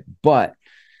horseshit. But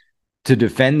to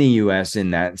defend the U.S.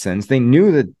 in that sense, they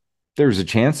knew that there was a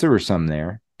chance there were some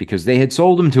there because they had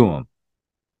sold them to them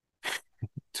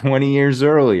 20 years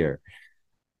earlier.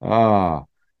 You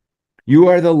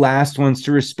are the last ones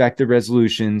to respect the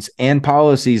resolutions and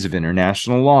policies of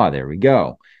international law. There we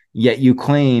go. Yet you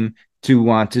claim to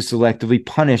want to selectively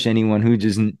punish anyone who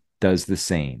does the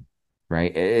same,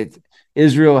 right?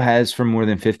 Israel has for more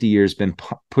than 50 years been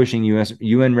pushing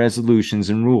UN resolutions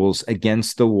and rules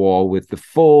against the wall with the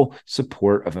full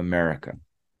support of America.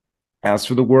 As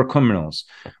for the war criminals,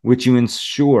 which you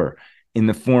ensure in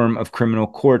the form of criminal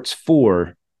courts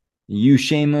for, you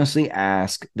shamelessly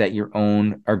ask that your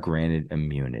own are granted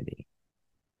immunity.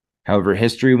 However,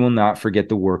 history will not forget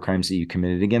the war crimes that you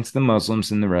committed against the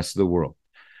Muslims and the rest of the world,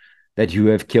 that you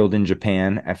have killed in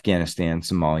Japan, Afghanistan,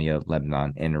 Somalia,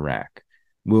 Lebanon, and Iraq.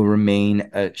 Will remain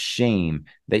a shame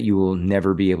that you will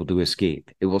never be able to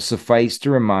escape. It will suffice to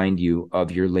remind you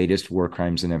of your latest war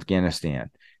crimes in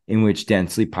Afghanistan, in which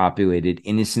densely populated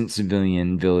innocent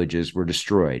civilian villages were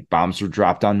destroyed. Bombs were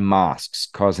dropped on mosques,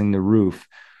 causing the roof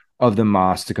of the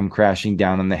mosque to come crashing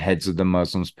down on the heads of the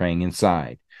Muslims praying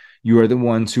inside. You are the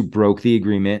ones who broke the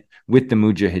agreement with the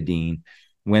Mujahideen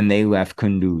when they left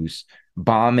Kunduz,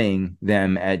 bombing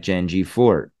them at Genji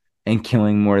Fort and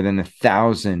killing more than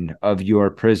 1,000 of your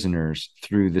prisoners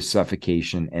through the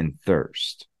suffocation and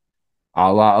thirst.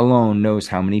 Allah alone knows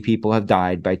how many people have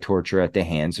died by torture at the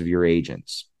hands of your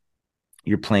agents.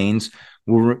 Your planes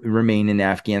will remain in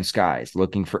Afghan skies,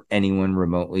 looking for anyone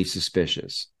remotely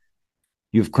suspicious.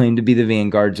 You have claimed to be the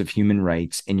vanguards of human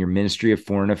rights, and your Ministry of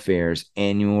Foreign Affairs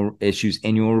issues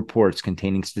annual reports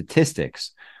containing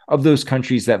statistics of those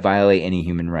countries that violate any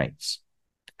human rights.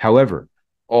 However,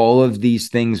 all of these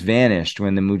things vanished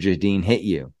when the Mujahideen hit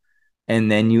you, and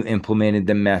then you implemented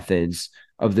the methods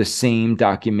of the same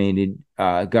documented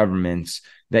governments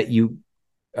that you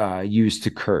used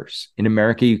to curse. In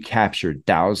America, you captured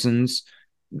thousands,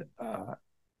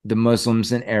 the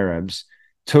Muslims and Arabs,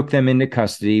 took them into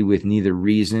custody with neither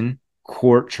reason,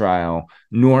 court trial,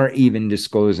 nor even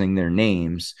disclosing their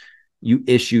names. You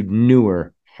issued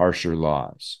newer, harsher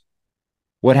laws.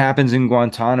 What happens in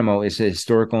Guantanamo is a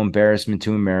historical embarrassment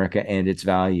to America and its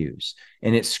values,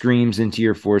 and it screams into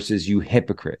your forces, you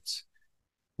hypocrites.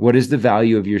 What is the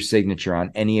value of your signature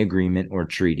on any agreement or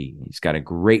treaty? He's got a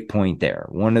great point there.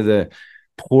 One of the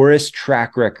poorest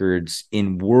track records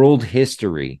in world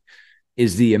history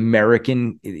is the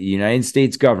United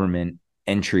States government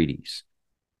and treaties.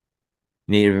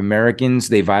 Native Americans,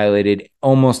 they violated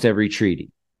almost every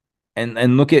treaty.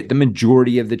 And look at the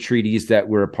majority of the treaties that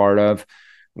we're a part of.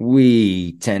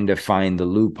 We tend to find the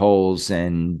loopholes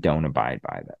and don't abide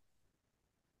by them.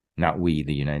 Not we,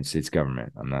 the United States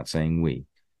government. I'm not saying we.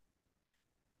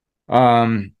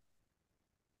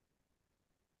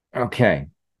 Okay.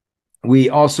 We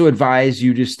also advise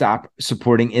you to stop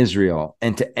supporting Israel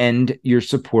and to end your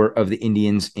support of the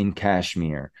Indians in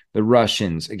Kashmir, the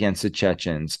Russians against the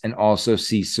Chechens, and also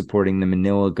cease supporting the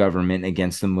Manila government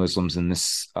against the Muslims in the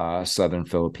southern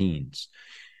Philippines.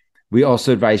 We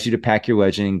also advise you to pack your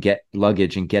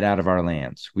luggage and get out of our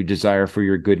lands. We desire for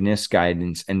your goodness,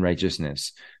 guidance, and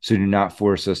righteousness, so do not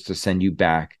force us to send you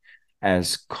back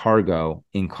as cargo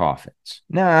in coffins.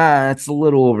 Nah, it's a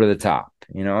little over the top.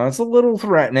 It's a little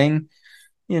threatening,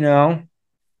 No,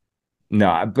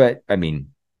 but I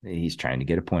mean, he's trying to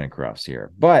get a point across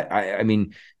here. But I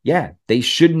mean, yeah, they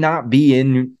should not be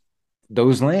in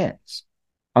those lands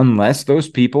unless those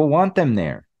people want them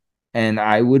there. And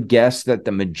I would guess that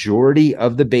the majority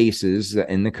of the bases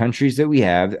in the countries that we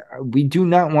have, we do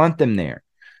not want them there.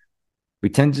 We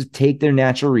tend to take their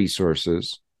natural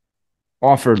resources,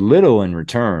 offer little in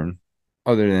return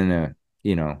other than a,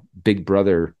 big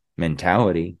brother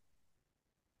mentality.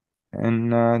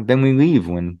 And then we leave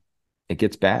when it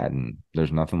gets bad and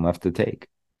there's nothing left to take.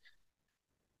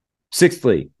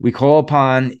 Sixthly, we call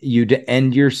upon you to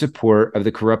end your support of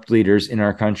the corrupt leaders in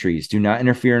our countries. Do not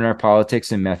interfere in our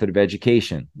politics and method of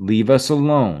education. Leave us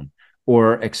alone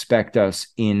or expect us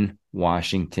in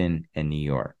Washington and New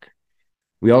York.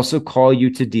 We also call you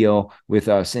to deal with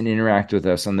us and interact with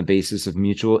us on the basis of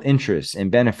mutual interests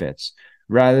and benefits,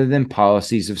 rather than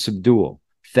policies of subdual,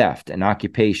 theft, and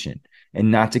occupation, and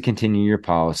not to continue your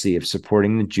policy of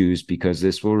supporting the Jews because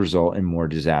this will result in more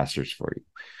disasters for you.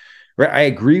 Right? I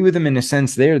agree with him in a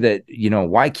sense there that,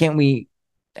 why can't we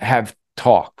have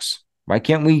talks? Why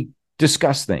can't we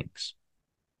discuss things?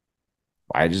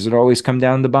 Why does it always come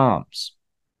down to bombs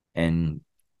and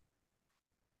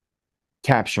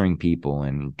capturing people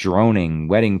and droning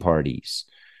wedding parties?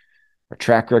 Our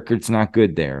track record's not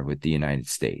good there with the United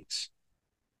States.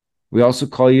 We also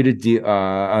call you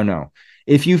to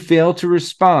if you fail to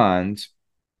respond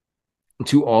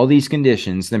to all these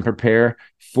conditions, then prepare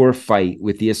for a fight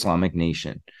with the Islamic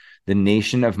nation, the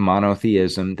nation of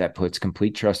monotheism that puts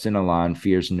complete trust in Allah and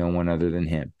fears no one other than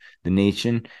him, the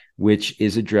nation which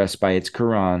is addressed by its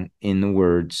Quran in the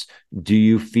words, do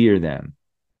you fear them?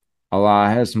 Allah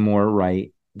has more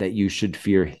right that you should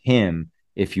fear him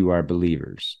if you are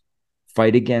believers.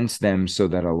 Fight against them so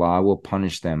that Allah will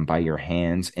punish them by your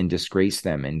hands and disgrace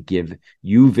them and give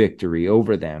you victory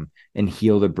over them and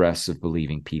heal the breasts of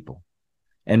believing people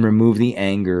and remove the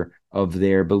anger of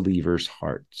their believers'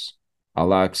 hearts.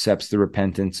 Allah accepts the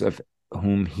repentance of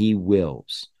whom he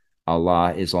wills.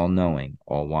 Allah is all-knowing,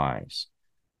 all-wise.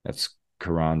 That's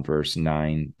Quran verse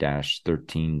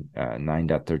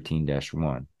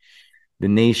 9-13-1. The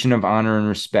nation of honor and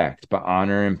respect, but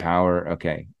honor and power.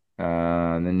 Okay.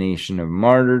 The nation of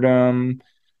martyrdom,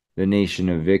 the nation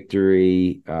of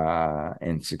victory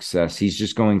and success. He's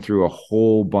just going through a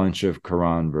whole bunch of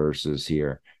Quran verses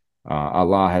here.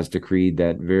 Allah has decreed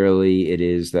that verily it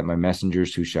is that my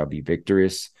messengers who shall be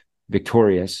victorious.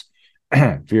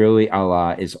 Verily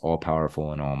Allah is all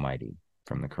powerful and almighty,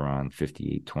 from the Quran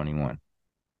 58:21.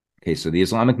 Okay, so the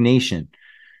Islamic nation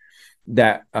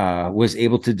that was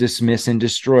able to dismiss and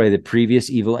destroy the previous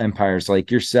evil empires like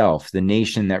yourself, the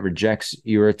nation that rejects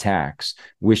your attacks,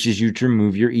 wishes you to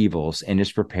remove your evils, and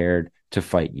is prepared to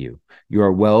fight you. You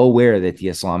are well aware that the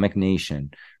Islamic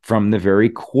nation, from the very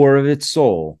core of its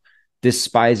soul,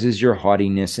 despises your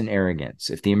haughtiness and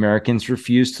arrogance. If the Americans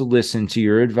refuse to listen to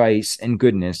your advice and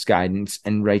goodness, guidance,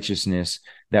 and righteousness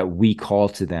that we call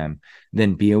to them,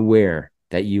 then be aware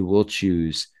that you will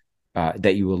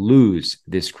lose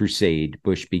this crusade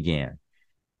Bush began,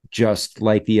 just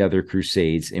like the other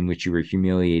crusades in which you were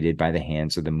humiliated by the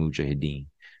hands of the Mujahideen,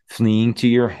 fleeing to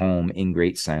your home in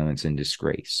great silence and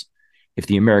disgrace. If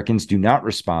the Americans do not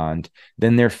respond,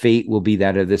 then their fate will be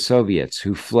that of the Soviets,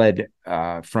 who fled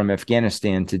from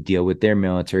Afghanistan to deal with their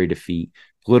military defeat,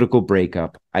 political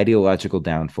breakup, ideological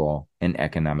downfall, and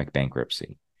economic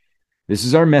bankruptcy. This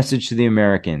is our message to the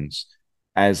Americans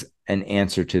as an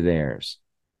answer to theirs.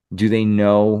 Do they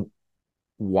know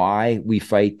why we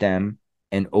fight them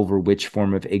and over which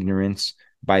form of ignorance?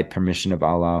 By permission of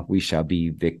Allah, we shall be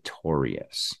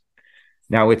victorious.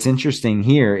 Now, what's interesting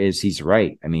here is he's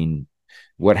right. I mean,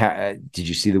 did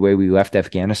you see the way we left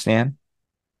Afghanistan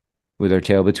with our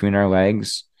tail between our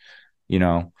legs,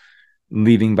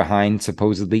 leaving behind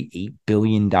supposedly $8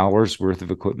 billion worth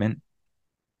of equipment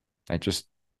that just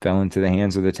fell into the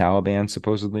hands of the Taliban,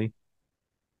 supposedly.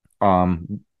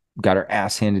 Got our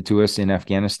ass handed to us in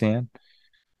Afghanistan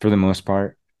for the most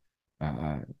part.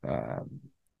 The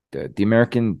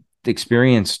American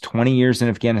experience, 20 years in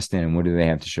Afghanistan, what do they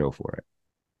have to show for it?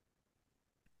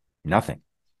 Nothing.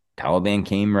 Taliban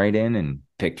came right in and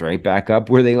picked right back up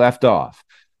where they left off,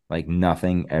 like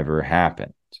nothing ever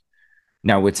happened.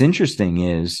 Now, what's interesting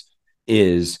is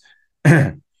this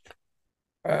is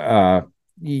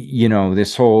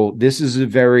a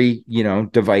very,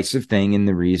 divisive thing. And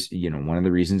the reason, one of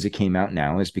the reasons it came out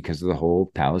now is because of the whole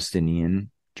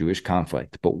Palestinian Jewish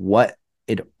conflict. But what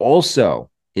it also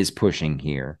is pushing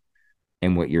here,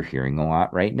 and what you're hearing a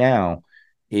lot right now,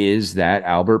 is that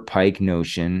Albert Pike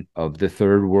notion of the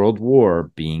Third World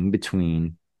War being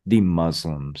between the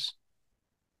Muslims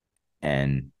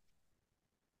and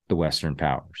the Western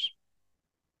powers.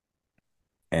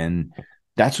 And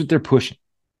that's what they're pushing.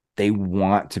 They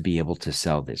want to be able to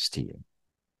sell this to you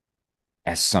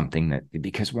as something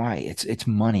because why? It's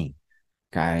money,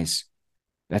 guys.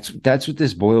 That's what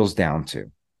this boils down to,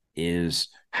 is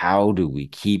how do we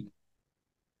keep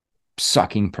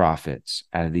sucking profits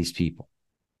out of these people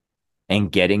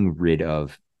and getting rid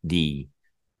of the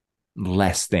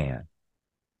less than,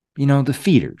 the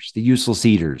feeders, the useless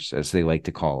eaters, as they like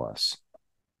to call us.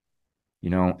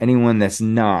 Anyone that's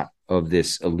not of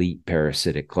this elite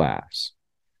parasitic class.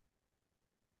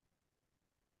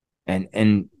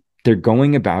 And they're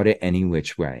going about it any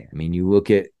which way. I mean, you look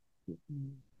at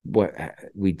what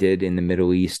we did in the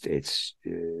Middle East. It's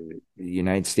the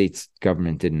United States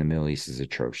government did in the Middle East is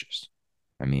atrocious.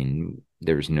 I mean,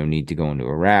 there was no need to go into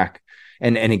Iraq.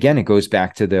 And again, it goes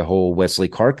back to the whole Wesley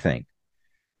Clark thing.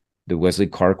 The Wesley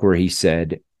Clark, where he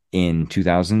said in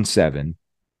 2007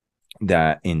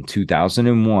 that in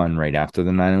 2001, right after the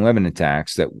 9/11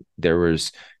 attacks, that there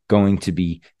was going to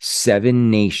be 7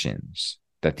 nations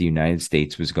that the United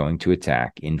States was going to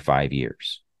attack in 5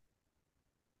 years.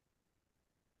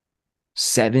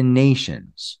 7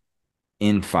 nations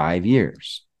in 5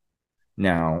 years.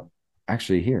 Now,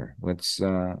 actually, here, let's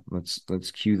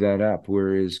cue that up.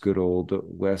 Where is good old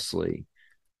Wesley?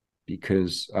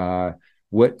 Because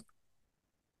what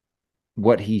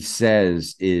he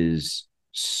says is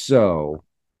so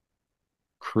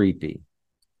creepy,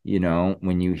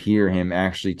 when you hear him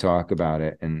actually talk about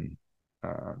it. And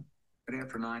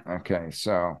after 9. Okay,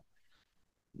 so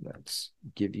let's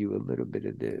give you a little bit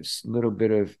of this, little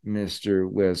bit of Mr.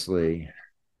 Wesley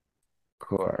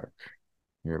Clark.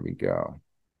 Here we go.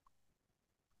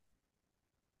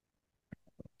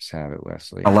 Let's have it,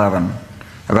 Wesley. 11.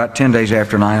 About 10 days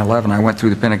after 9/11, I went through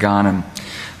the Pentagon and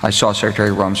I saw Secretary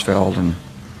Rumsfeld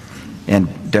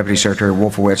and Deputy Secretary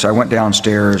Wolfowitz. I went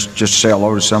downstairs just to say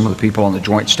hello to some of the people on the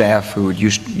Joint Staff who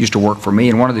used to work for me.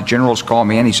 And one of the generals called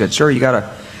me in. He said, "Sir, you got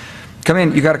to come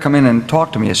in. You got to come in and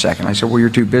talk to me a second." I said, "Well, you're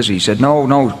too busy." He said,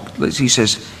 "No." He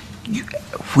says,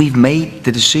 we've made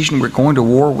the decision we're going to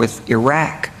war with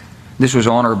Iraq. This was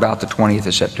on or about the 20th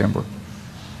of September.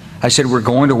 I said, we're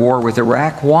going to war with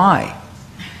Iraq. Why?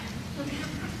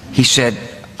 He said,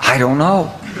 I don't know.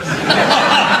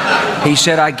 He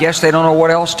said, I guess they don't know what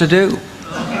else to do.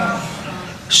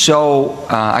 So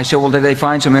I said, well, did they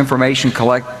find some information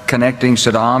connecting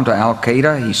Saddam to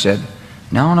Al-Qaeda? He said,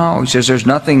 no. He says, there's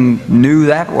nothing new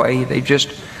that way. They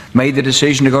just made the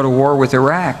decision to go to war with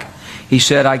Iraq. He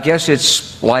said, I guess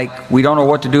it's like we don't know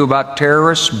what to do about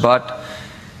terrorists, but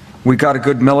we got a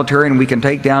good military and we can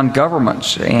take down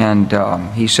governments. And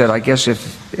he said, I guess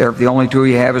if the only tool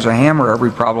you have is a hammer,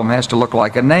 every problem has to look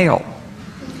like a nail.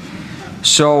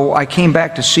 So I came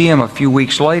back to see him a few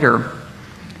weeks later,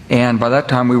 and by that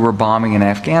time we were bombing in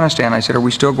Afghanistan. I said, are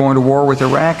we still going to war with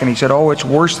Iraq? And he said, oh, it's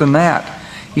worse than that.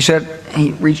 He said,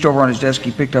 he reached over on his desk,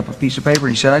 he picked up a piece of paper,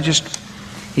 and he said, I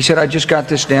just got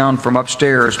this down from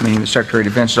upstairs, meaning the Secretary of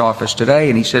Defense's office today,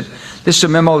 and he said, this is a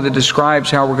memo that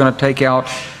describes how we're going to take out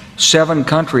 7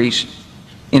 countries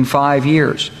in 5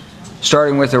 years,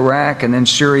 starting with Iraq and then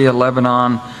Syria,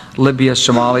 Lebanon, Libya,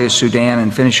 Somalia, Sudan,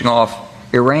 and finishing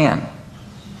off Iran.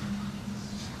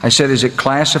 I said, is it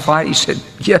classified? He said,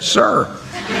 yes, sir.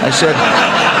 I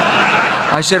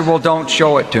said, well, don't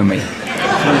show it to me.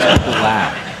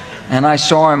 And I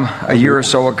saw him a year or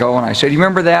so ago, and I said, you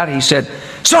remember that? He said,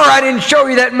 sir, I didn't show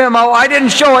you that memo. I didn't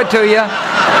show it to you.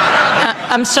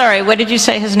 I'm sorry, what did you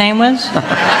say his name was?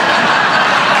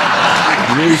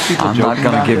 I'm not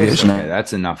going to give you his name. Okay,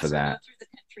 that's enough of that.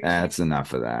 That's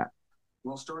enough of that.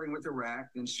 Well, starting with Iraq,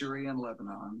 then Syria and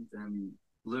Lebanon, then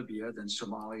Libya, then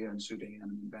Somalia and Sudan,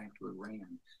 and then back to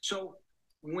Iran. So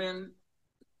when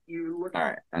you look all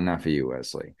right, enough of you,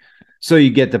 Wesley. So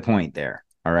you get the point there,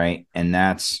 all right? And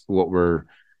that's what we're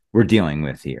dealing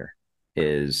with here,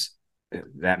 is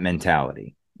that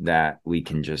mentality that we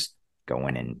can just go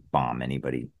in and bomb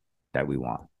anybody that we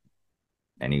want.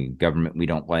 Any government we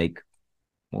don't like,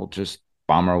 we'll just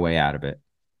bomb our way out of it.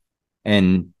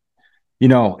 And you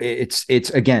know, it's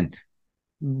again,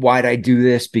 why'd I do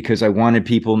this? Because I wanted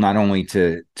people not only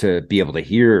to be able to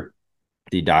hear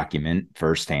the document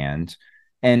firsthand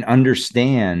and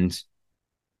understand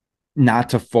not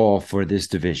to fall for this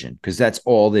division, because that's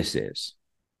all this is.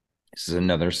 This is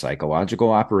another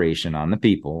psychological operation on the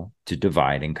people to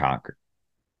divide and conquer.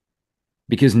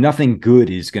 Because nothing good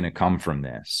is going to come from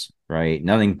this, right?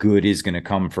 Nothing good is going to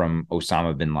come from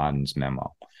Osama bin Laden's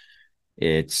memo.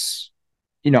 It's,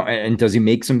 you know, and does he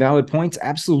make some valid points?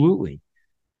 Absolutely.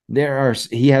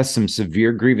 He has some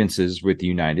severe grievances with the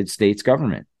United States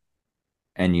government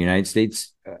and United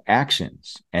States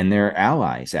actions and their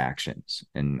allies' actions.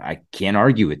 And I can't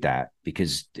argue with that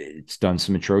because it's done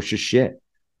some atrocious shit,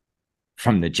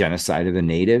 from the genocide of the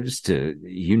natives to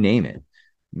you name it.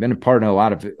 I've been a part of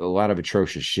a lot of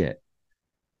atrocious shit.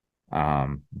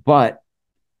 But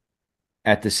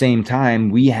at the same time,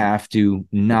 we have to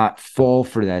not fall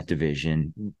for that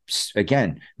division.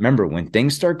 Again, remember, when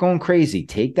things start going crazy,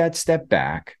 take that step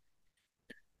back,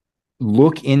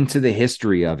 look into the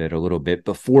history of it a little bit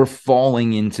before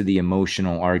falling into the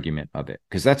emotional argument of it,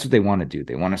 because that's what they want to do.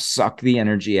 They want to suck the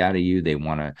energy out of you. They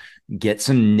want to get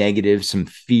some negative, some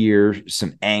fear,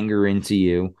 some anger into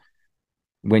you,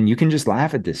 when you can just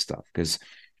laugh at this stuff. Because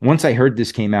once I heard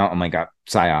this came out, I'm like,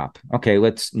 psyop. Okay,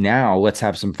 let's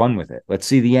have some fun with it. Let's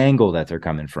see the angle that they're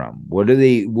coming from. What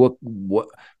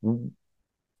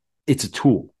it's a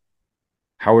tool.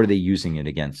 How are they using it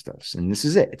against us? And this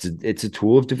is it. It's a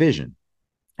tool of division.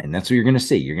 And that's what you're going to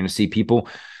see. You're going to see people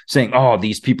saying, oh,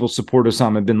 these people support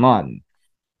Osama bin Laden.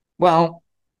 Well,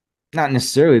 not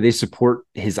necessarily. They support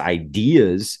his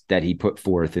ideas that he put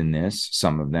forth in this,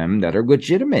 some of them that are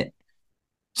legitimate.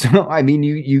 So, I mean,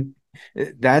 you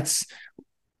that's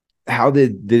how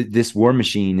this war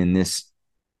machine and this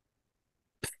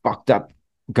fucked up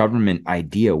government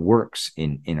idea works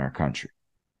in our country.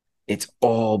 It's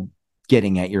all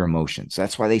getting at your emotions.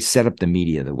 That's why they set up the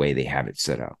media the way they have it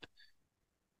set up.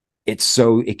 It's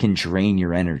so it can drain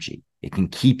your energy. It can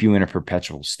keep you in a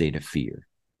perpetual state of fear.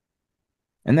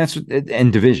 And that's what,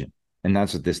 and division. And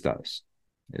that's what this does.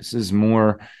 This is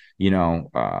more,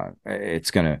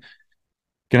 it's going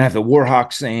to have the war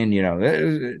hawks saying,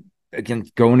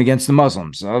 going against the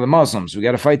Muslims. Oh, the Muslims, we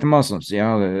got to fight the Muslims.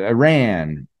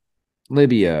 Iran,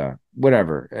 Libya,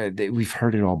 whatever. We've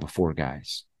heard it all before,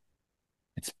 guys.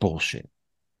 It's bullshit.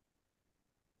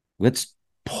 Let's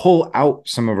pull out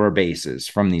some of our bases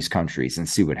from these countries and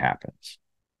see what happens.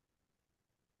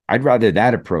 I'd rather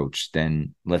that approach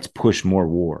than let's push more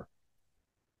war.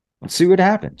 Let's see what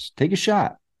happens. Take a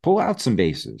shot. Pull out some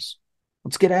bases.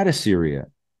 Let's get out of Syria.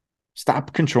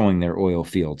 Stop controlling their oil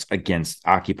fields against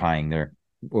occupying their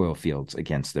oil fields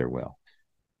against their will.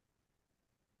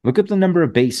 Look up the number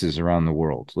of bases around the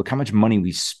world. Look how much money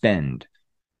we spend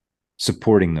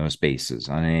supporting those bases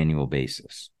on an annual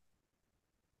basis.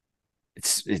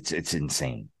 It's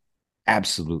insane.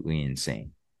 Absolutely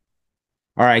insane.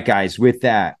 All right, guys, with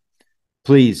that,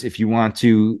 please, if you want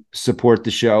to support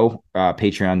the show,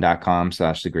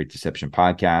 patreon.com/The Great Deception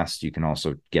Podcast. You can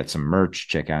also get some merch.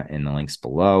 Check out in the links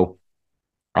below.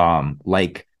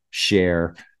 Like,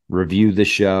 share, review the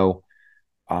show.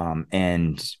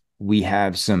 And we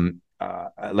have some,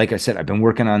 like I said, I've been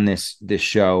working on this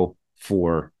show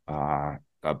for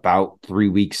about 3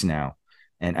 weeks now.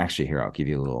 And actually, here, I'll give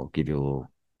you a little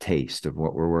taste of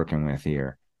what we're working with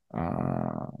here.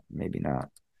 Maybe not.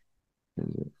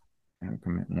 Is it? How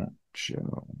come it won't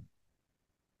show?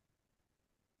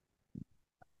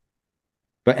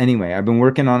 But anyway, I've been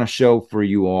working on a show for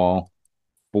you all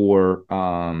for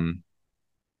coming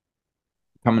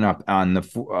up on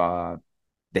the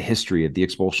history of the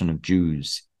expulsion of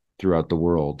Jews throughout the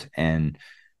world, and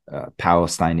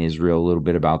Palestine, Israel, a little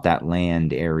bit about that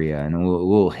land area, and a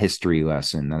little history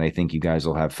lesson that I think you guys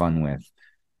will have fun with.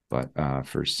 But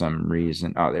for some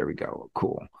reason, oh, there we go.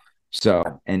 Cool.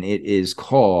 So, and it is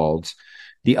called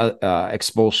the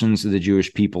expulsions of the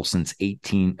Jewish people since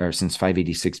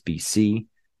 586 BC.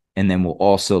 And then we'll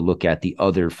also look at the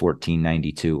other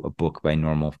 1492, a book by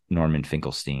Norman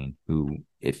Finkelstein, who,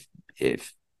 if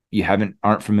you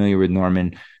aren't familiar with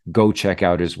Norman, go check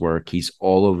out his work. He's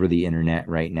all over the internet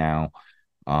right now.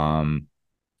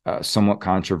 Somewhat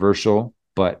controversial,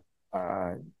 but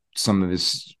some of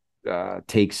his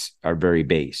takes are very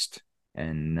based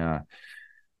and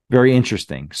very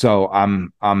interesting. So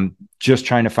I'm just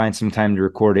trying to find some time to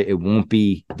record it. It won't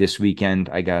be this weekend.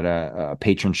 I got a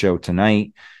patron show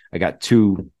tonight. I got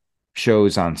 2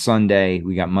 shows on Sunday.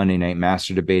 We got Monday Night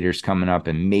Master Debaters coming up,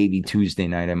 and maybe Tuesday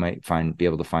night I might be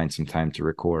able to find some time to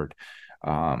record.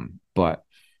 But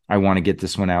I want to get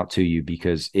this one out to you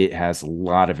because it has a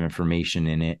lot of information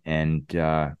in it, and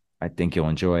I think you'll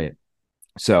enjoy it.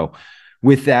 So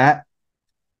with that,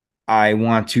 I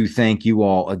want to thank you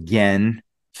all again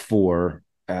for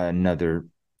another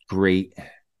great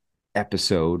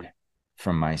episode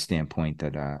from my standpoint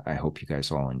that I hope you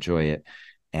guys all enjoy it.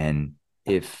 And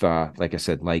if, like I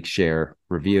said, like, share,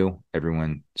 review,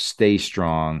 everyone stay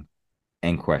strong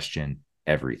and question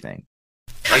everything.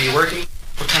 Are you working?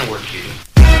 What kind of work do you do?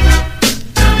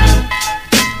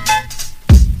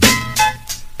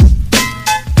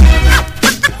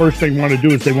 The first thing they want to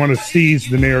do is they want to seize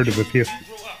the narrative of history.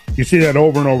 You see that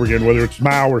over and over again, whether it's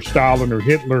Mao or Stalin or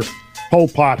Hitler, Pol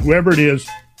Pot, whoever it is,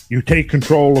 you take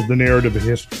control of the narrative of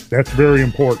history. That's very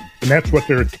important. And that's what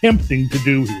they're attempting to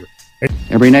do here.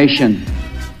 Every nation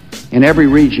in every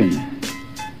region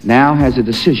now has a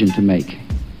decision to make.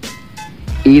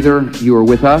 Either you are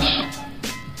with us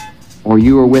or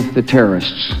you are with the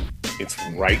terrorists. It's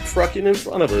right fucking in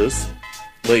front of us.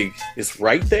 Like, it's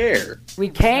right there. We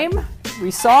came,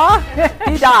 we saw,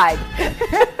 he died.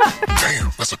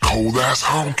 Damn, that's a cold-ass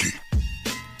honky.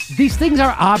 These things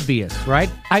are obvious, right?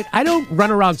 I don't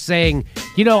run around saying,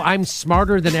 I'm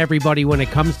smarter than everybody when it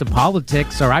comes to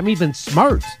politics, or I'm even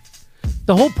smart.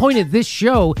 The whole point of this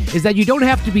show is that you don't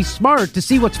have to be smart to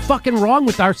see what's fucking wrong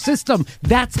with our system.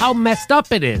 That's how messed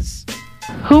up it is.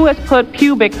 Who has put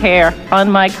pubic hair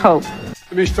on my coat?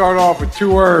 Let me start off with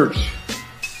 2 words.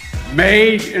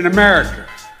 Made in America.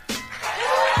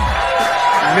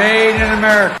 Made in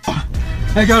America.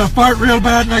 I got to fart real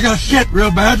bad and I got to shit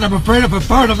real bad, and I'm afraid if I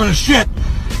fart, I'm going to shit.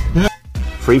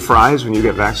 Free fries when you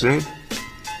get vaccinated?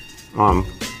 I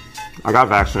got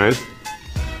vaccinated.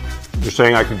 You're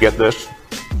saying I could get this?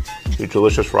 These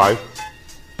delicious fries?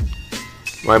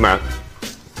 Wait a minute.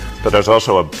 But there's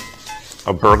also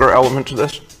a burger element to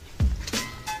this?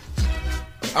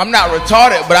 I'm not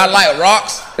retarded, but I like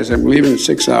rocks. As I'm leaving in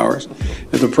 6 hours.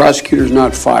 If the prosecutor's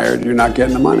not fired, you're not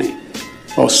getting the money.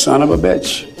 Oh, son of a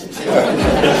bitch.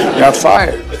 Got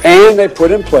fired. And they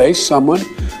put in place someone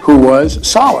who was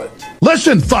solid.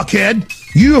 Listen, fuckhead,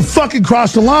 you have fucking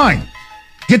crossed the line.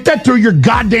 Get that through your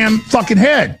goddamn fucking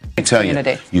head. I tell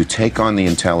you, you take on the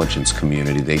intelligence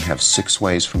community, they have 6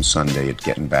 ways from Sunday at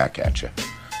getting back at you.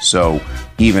 So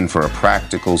even for a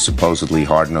practical, supposedly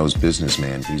hard-nosed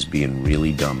businessman, he's being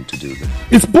really dumb to do that.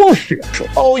 It's bullshit.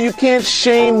 Oh, you can't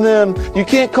shame them. You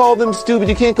can't call them stupid.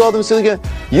 You can't call them silly.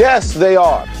 Yes, they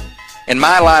are. In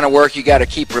my line of work, you got to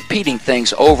keep repeating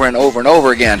things over and over and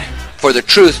over again for the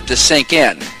truth to sink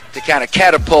in, to kind of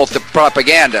catapult the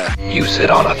propaganda. You sit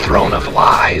on a throne of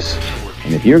lies.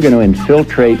 And if you're going to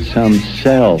infiltrate some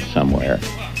cell somewhere,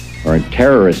 or a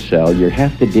terrorist cell, you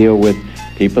have to deal with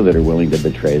people that are willing to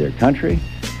betray their country,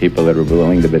 people that are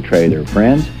willing to betray their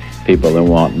friends, people that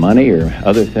want money or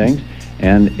other things,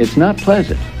 and it's not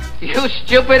pleasant. You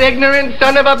stupid, ignorant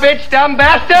son of a bitch, dumb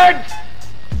bastard!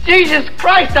 Jesus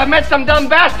Christ, I've met some dumb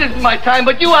bastards in my time,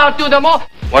 but you outdo them all.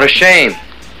 What a shame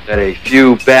that a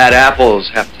few bad apples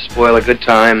have to spoil a good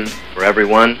time for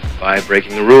everyone by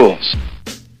breaking the rules.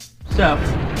 So,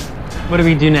 what do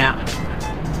we do now?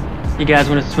 You guys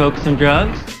want to smoke some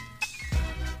drugs?